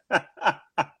planned?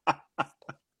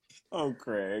 Oh,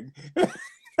 Craig.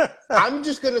 I'm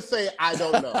just going to say I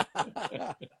don't know.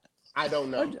 I don't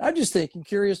know. I'm just thinking,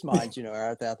 curious minds, are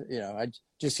out there. I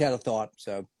just had a thought.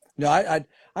 So no, I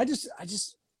just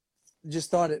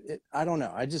thought it. I don't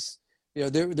know. I just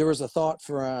there was a thought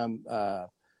from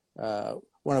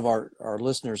one of our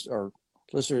listeners or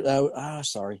listeners.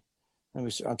 Sorry. I'm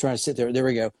trying to sit there. There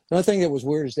we go. The only thing that was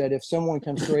weird is that if someone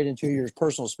comes straight into your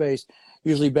personal space,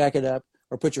 usually back it up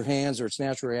or put your hands, or it's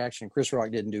natural reaction. Chris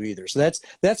Rock didn't do either. So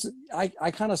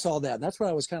I kind of saw that. And that's what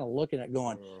I was kind of looking at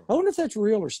going, I wonder if that's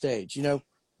real or stage,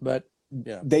 but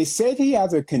yeah. They said he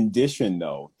has a condition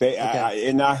though.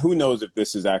 Who knows if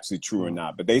this is actually true or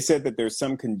not, but they said that there's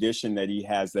some condition that he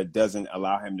has that doesn't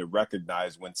allow him to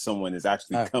recognize when someone is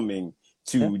actually coming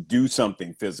to do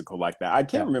something physical like that. I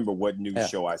can't remember what news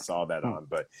show I saw that on,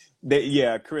 but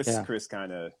Chris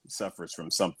kind of suffers from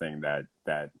something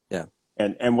that.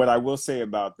 And what I will say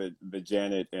about the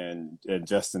Janet and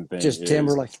Justin thing just is,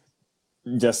 Timberlake.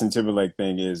 Justin Timberlake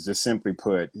thing is, just simply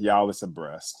put, y'all, it's a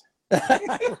breast.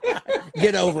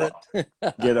 Get over it.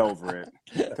 Get over it.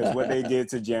 Because what they did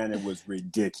to Janet was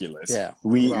ridiculous. Yeah.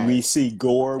 We see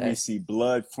gore, Okay. we see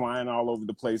blood flying all over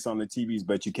the place on the TVs,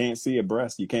 but you can't see a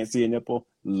breast, you can't see a nipple.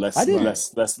 Let's I didn't.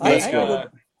 go.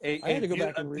 I had to go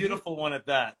back A and review. beautiful one at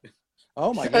that.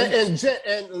 Oh my goodness.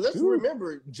 And let's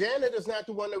remember, Janet is not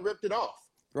the one that ripped it off.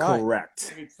 Right.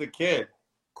 Correct. It's the kid.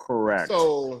 Correct.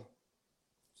 So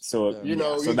you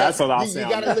know, you that's what I'll say. You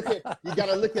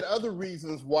gotta look at other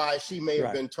reasons why she may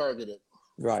have been targeted.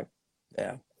 Right.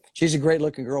 Yeah. She's a great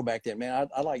looking girl back then, man.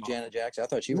 I like Janet Jackson. I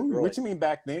thought she was really. What you mean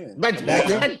back then? Back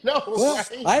then? No, well,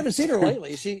 right? I haven't seen her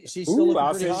lately. She's still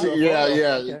looking pretty hot.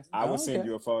 Yeah. Okay. I will send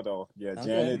you a photo. Yeah, Okay.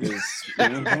 Janet is.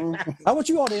 Mm-hmm. I want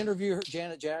you all to interview her,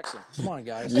 Janet Jackson. Come on,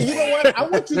 guys. You know what? I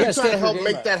want you to try step to your help game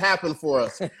make up. that happen for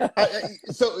us.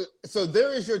 So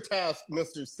there is your task,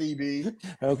 Mr. CB.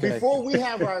 Okay. Before we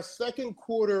have our second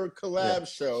quarter collab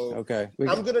show, Okay.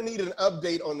 I'm going to need an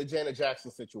update on the Janet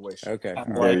Jackson situation. Okay. All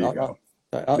There right. you go.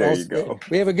 There you go.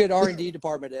 We have a good R&D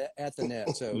department at the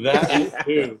net, so That is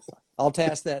true. I'll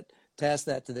task that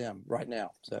to them right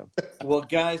now. So, Well,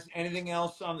 guys, anything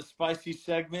else on the spicy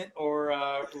segment, or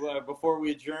before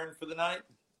we adjourn for the night?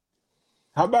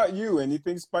 How about you?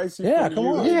 Anything spicy? yeah, from come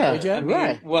you? on. Yeah, AJ.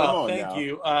 right. Well, Come on thank now.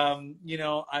 you. You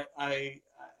know,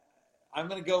 I'm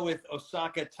going to go with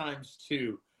Osaka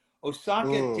 ×2.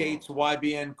 Osaka dates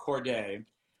YBN Corday,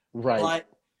 Right. but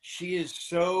she is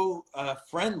so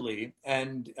friendly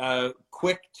and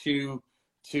quick to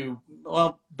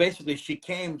well, basically she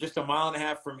came just a mile and a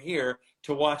half from here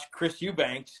to watch Chris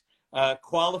Eubanks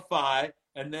qualify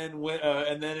and then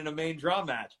in a main draw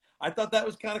match. I thought that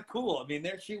was kind of cool. I mean,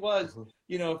 there she was,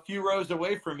 you know, a few rows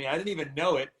away from me. I didn't even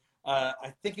know it.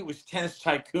 I think it was Tennis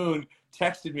Tycoon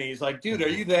texted me. He's like, dude, are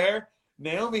you there?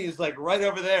 Naomi is like right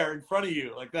over there in front of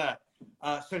you, like that.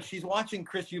 So she's watching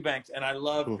Chris Eubanks, and I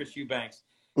love Chris Eubanks.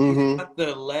 He's got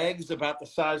the legs about the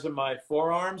size of my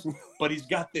forearms, but he's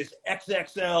got this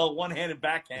XXL one-handed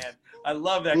backhand. I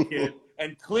love that kid.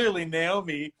 And clearly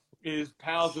Naomi is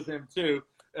pals with him too,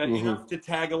 enough to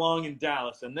tag along in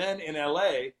Dallas. And then in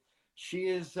LA, she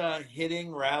is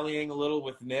rallying a little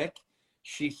with Nick.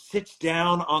 She sits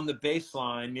down on the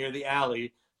baseline near the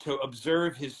alley to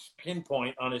observe his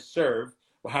pinpoint on his serve,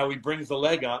 how he brings the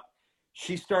leg up.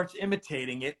 She starts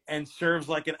imitating it and serves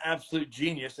like an absolute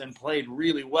genius and played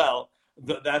really well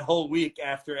that whole week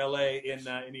after LA in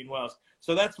Eden Wells.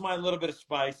 So that's my little bit of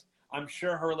spice. I'm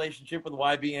sure her relationship with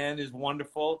YBN is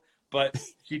wonderful, but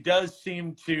she does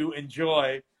seem to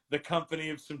enjoy the company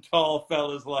of some tall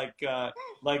fellas like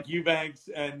Eubanks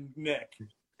and Nick.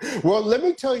 Well, let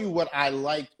me tell you what I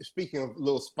liked. Speaking of a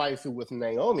little spicy with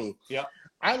Naomi, Yeah,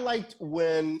 I liked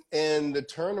when in the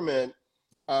tournament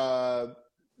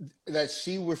that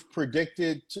she was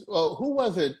predicted to. Who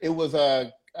was it? It was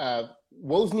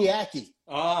Wozniacki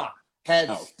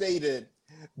had stated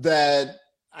that.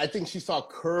 I think she saw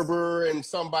Kerber and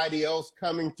somebody else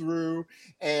coming through,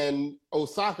 and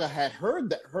Osaka had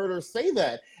heard her say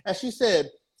that, and she said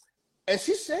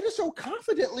it so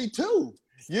confidently too,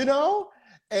 you know.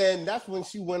 And that's when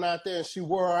she went out there and she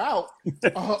wore her out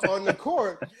on the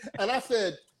court. And I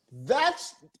said,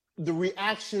 that's the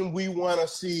reaction we want to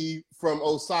see from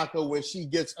Osaka when she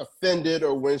gets offended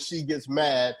or when she gets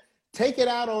mad. Take it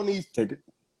out on these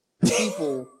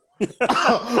people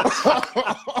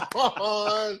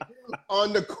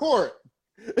on the court.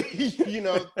 You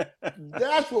know,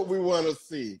 that's what we want to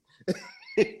see.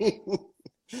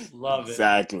 love it.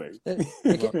 Exactly.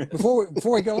 Before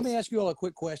we go, let me ask you all a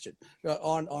quick question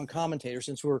on commentators,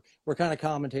 since we're kind of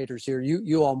commentators here.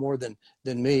 You all more than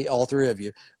me, all three of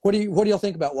you. What do y'all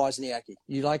think about Wozniacki?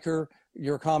 You like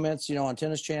your comments, you know, on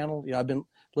Tennis Channel? You know, I've been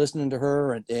listening to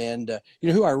her, and you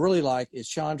know who I really like is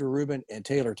Chandra Rubin and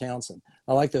Taylor Townsend.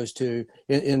 I like those two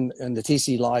in the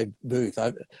TC Live booth.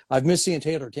 I've missed seeing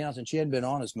Taylor Townsend. She hadn't been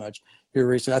on as much here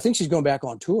recently. I think she's going back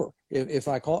on tour. If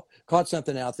I caught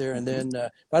something out there, and then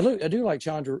but I do like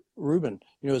Chandra Rubin,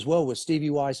 you know, as well, with Stevie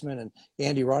Weissman and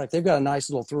Andy Roddick. They've got a nice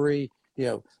little three, you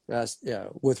know,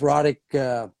 with Roddick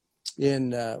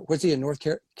in what's he in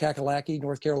Kakalaki,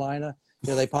 North Carolina. You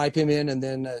know, they pipe him in, and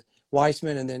then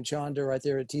Weissman, and then Chandra right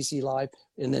there at TC Live,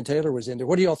 and then Taylor was in there.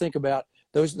 What do y'all think about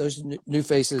those new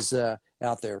faces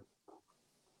out there?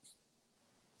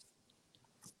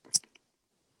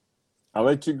 I'll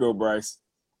let you go, Bryce.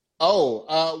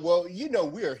 Well, you know,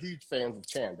 we are huge fans of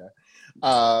Chanda.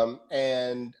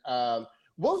 And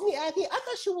Wozniacki, I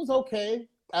thought she was okay.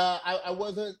 I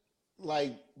wasn't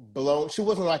like blown. She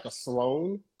wasn't like a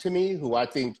Sloan to me, who I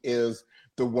think is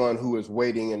the one who is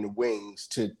waiting in the wings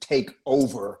to take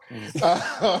over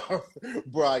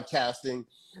broadcasting.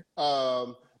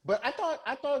 But I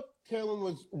thought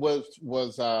Kaylin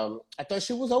I thought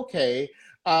she was okay.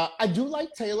 I do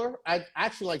like Taylor. I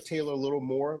actually like Taylor a little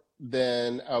more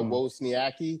than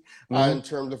Wozniacki in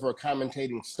terms of her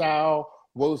commentating style.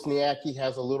 Wozniacki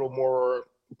has a little more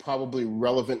probably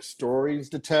relevant stories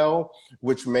to tell,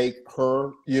 which make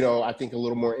her, I think a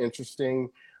little more interesting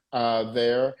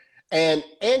there. And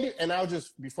Andy, and I'll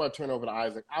just, before I turn over to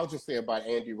Isaac, I'll just say about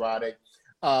Andy Roddick,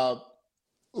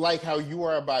 like how you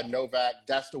are about Novak,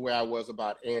 that's the way I was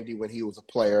about Andy when he was a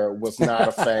player, was not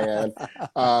a fan.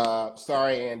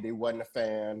 Sorry, Andy, wasn't a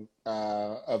fan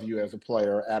of you as a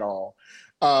player at all.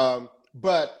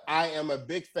 But I am a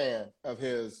big fan of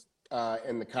his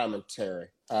in the commentary,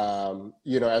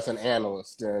 as an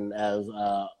analyst and as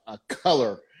a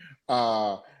color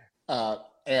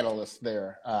analyst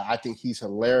there. I think he's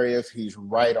hilarious. He's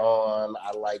right on.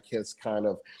 I like his kind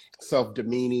of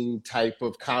self-demeaning type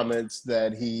of comments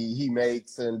that he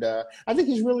makes. And I think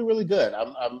he's really, really good.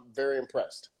 I'm very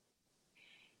impressed.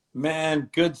 Man,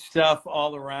 good stuff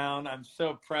all around. I'm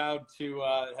so proud to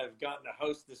have gotten to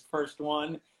host this first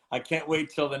one. I can't wait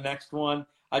till the next one.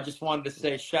 I just wanted to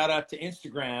say shout out to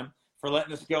Instagram for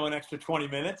letting us go an extra 20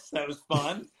 minutes. That was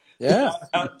fun. Yeah. Shout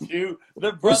out to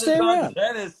the Brothers on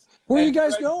Tennis. Where are you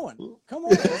guys going? Come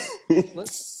on.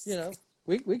 Let's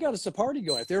we got us a party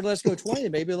going. If they're let's go 20,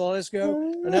 maybe they'll let's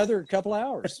go another couple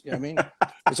hours. I mean,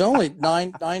 it's only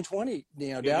 9:20,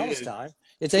 Dallas time.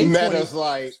 It's 8:20.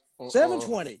 Like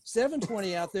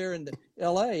 7:20 out there in the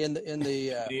LA in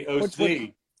the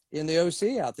OC. In the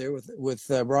OC out there with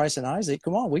Bryce and Isaac.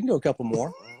 Come on, we can go a couple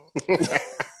more.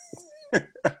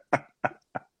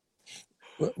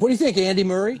 What do you think, Andy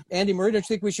Murray? Andy Murray, don't you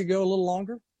think we should go a little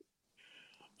longer?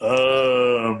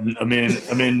 I mean,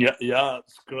 yeah,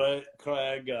 it's great,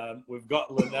 Craig. We've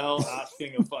got Linnell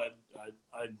asking if I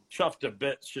chuffed a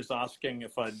bit, just asking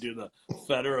if I'd do the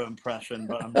Federer impression,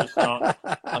 but I'm just not.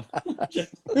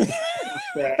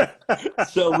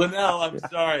 So Linnell, I'm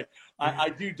sorry. I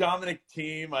do Dominic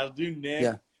Thiem, I'll do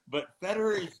Nick, but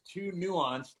Federer is too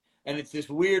nuanced, and it's this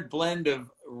weird blend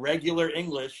of regular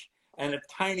English and a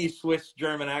tiny Swiss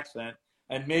German accent,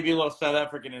 and maybe a little South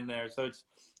African in there. So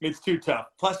it's too tough.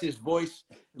 Plus his voice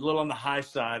is a little on the high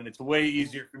side, and it's way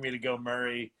easier for me to go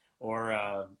Murray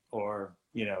or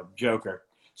Joker.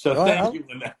 So thank you,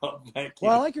 Linnell. Thank you.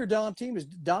 Well, I like your Dom team.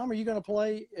 Dom, are you going to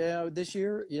play this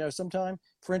year, sometime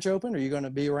French Open? Are you going to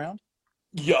be around?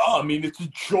 Yeah, I mean, it's a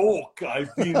joke.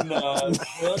 I've been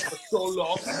hurt for so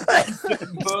long.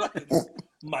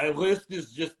 My wrist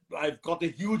is just, I've got a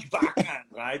huge backhand,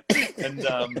 right? And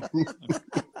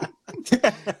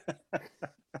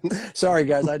sorry,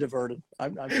 guys, I diverted.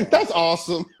 I'm That's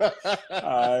awesome.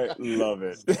 I love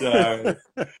it.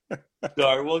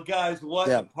 Sorry. Well, guys, what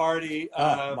a party.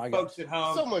 Folks at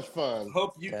home. So much fun.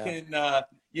 Hope you can,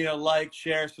 like,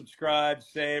 share, subscribe,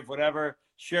 save, whatever.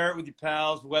 Share it with your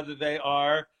pals, whether they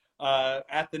are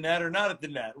at the net or not at the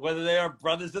net, whether they are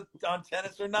brothers on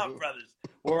tennis or not brothers.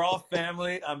 We're all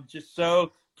family. I'm just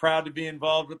so proud to be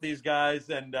involved with these guys.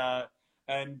 And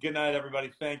good night, everybody.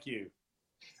 Thank you.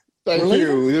 Thank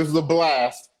you. This was a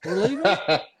blast. We're leaving?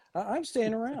 I'm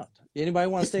staying around. Anybody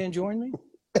want to stay and join me?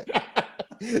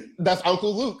 That's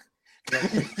Uncle Luke.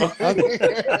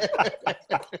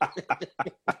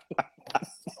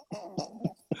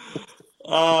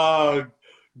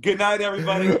 Good night,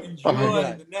 everybody. Enjoy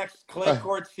the next clay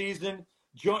court season.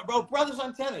 Brothers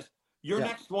on Tennis. Your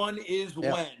next one is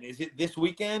when? Is it this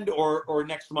weekend or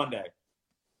next Monday?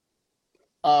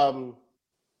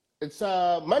 It's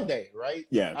Monday, right?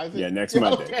 Yeah, next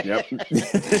Monday. Okay. Yep.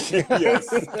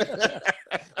 Yes.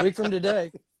 Week from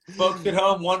today. Folks at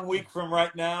home, 1 week from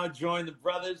right now, join the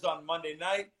brothers on Monday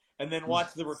night and then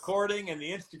watch the recording and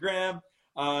the Instagram.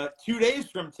 2 days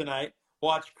from tonight,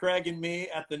 watch Craig and me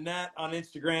at the net on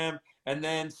Instagram. And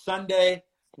then Sunday,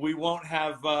 we won't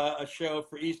have a show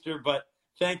for Easter, but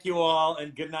thank you all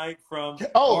and good night from.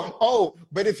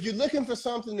 But if you're looking for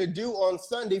something to do on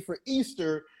Sunday for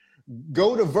Easter,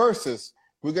 go to Versus.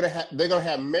 They're gonna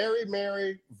have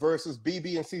Mary versus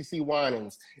BB and CC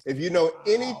Winans. If you know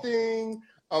anything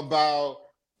about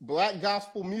Black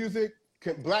gospel music,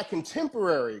 Black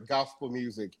contemporary gospel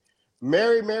music,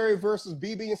 Mary versus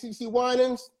BB and CC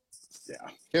Winans,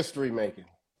 history making.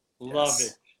 Love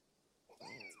it.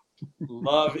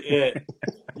 Love it.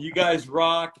 You guys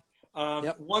rock.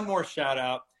 One more shout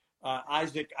out.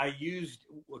 Isaac, I used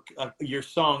your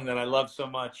song that I love so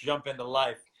much, Jump Into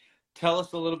Life. Tell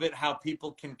us a little bit how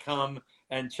people can come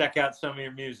and check out some of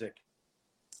your music.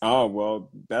 Oh,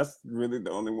 well, that's really the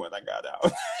only one I got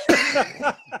out.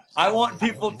 I want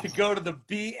people to go to the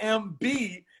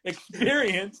BMB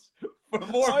experience for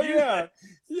more music. Yeah.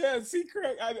 Yeah, see,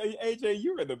 Craig, AJ,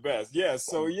 you are the best. Yes,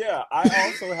 so yeah, I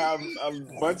also have a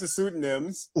bunch of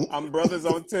pseudonyms. I'm Brothers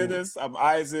on Tennis. I'm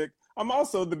Isaac. I'm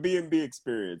also the B&B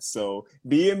experience. So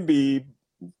B&B,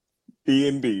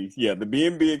 yeah, the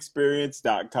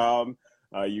BNBexperience.com.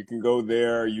 You can go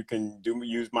there. You can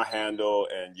use my handle.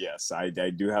 And yes, I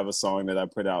do have a song that I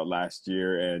put out last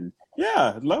year. And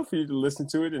yeah, I'd love for you to listen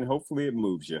to it, and hopefully it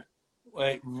moves you.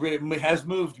 It has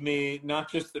moved me, not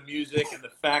just the music and the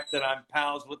fact that I'm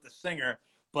pals with the singer,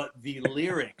 but the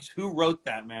lyrics. Who wrote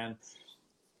that, man?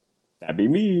 That'd be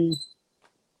me.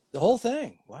 The whole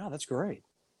thing. Wow, that's great.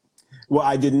 Well,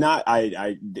 I did not.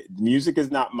 Music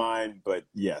is not mine, but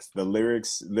yes, the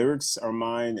lyrics are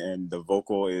mine, and the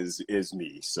vocal is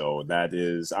me. So that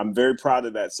is, I'm very proud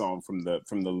of that song from the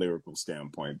lyrical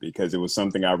standpoint, because it was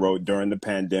something I wrote during the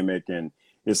pandemic, and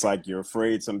it's like you're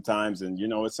afraid sometimes, and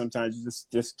sometimes you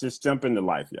just jump into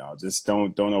life, y'all. Just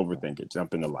don't overthink it.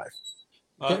 Jump into life.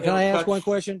 Can I ask one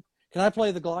question? Can I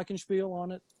play the Glockenspiel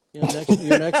on it?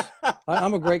 Next.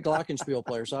 I'm a great Glockenspiel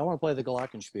player, so I want to play the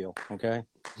Glockenspiel. Okay,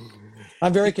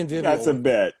 I'm very convivial. That's a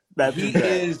bet. He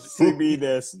is CB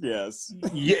this, yes.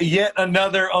 Yet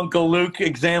another Uncle Luke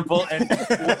example. And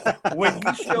when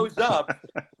he shows up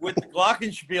with the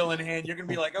Glockenspiel in hand, you're gonna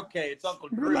be like, okay, it's Uncle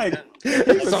Drew.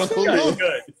 It's Uncle Luke.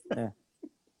 Good. Yeah.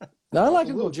 No, I like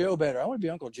Uncle Joe better. I want to be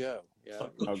Uncle Joe. Yeah.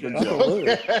 Uncle Joe.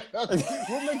 Okay.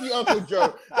 We'll make you Uncle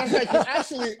Joe. That's like,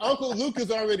 actually, Uncle Luke is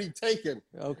already taken.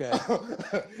 Okay.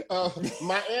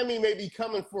 Miami may be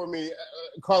coming for me,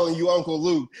 calling you Uncle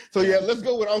Luke. So yeah, let's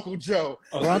go with Uncle Joe.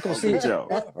 Or Uncle CB.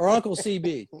 Or Uncle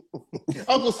CB.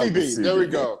 Uncle CB. There we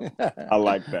go. I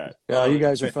like that. Yeah, you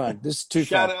guys are fun. This is too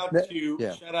Shout fun.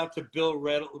 Shout out to Bill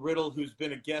Riddle, who's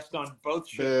been a guest on both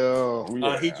Bill.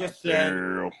 shows. He just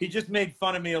said he just made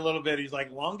fun of me a little bit. He's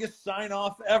like, longest sign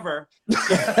off ever.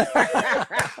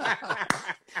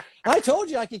 I told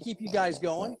you I could keep you guys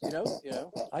going.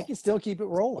 I can still keep it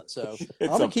rolling. So I'm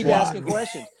gonna keep asking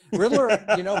questions. Riddler,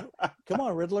 come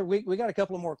on, Riddler. We got a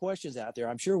couple of more questions out there.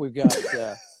 I'm sure we've got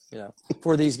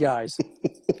for these guys.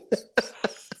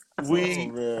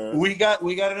 We got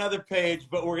another page,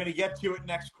 but we're gonna get to it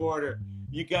next quarter.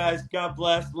 You guys, God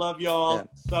bless, love y'all. Yeah.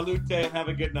 Salute and have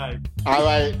a good night. All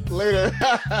right, later.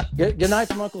 Good night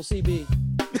from Uncle CB.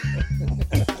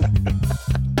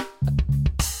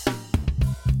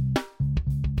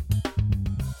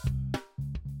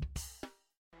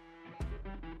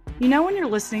 You know when you're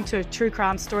listening to a true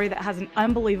crime story that has an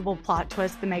unbelievable plot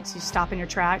twist that makes you stop in your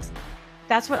tracks?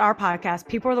 That's what our podcast,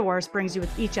 People Are the Worst, brings you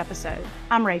with each episode.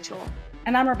 I'm Rachel.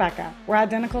 And I'm Rebecca. We're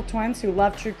identical twins who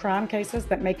love true crime cases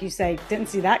that make you say, didn't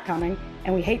see that coming,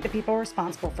 and we hate the people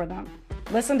responsible for them.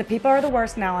 Listen to People Are the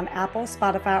Worst now on Apple,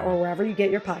 Spotify, or wherever you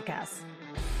get your podcasts.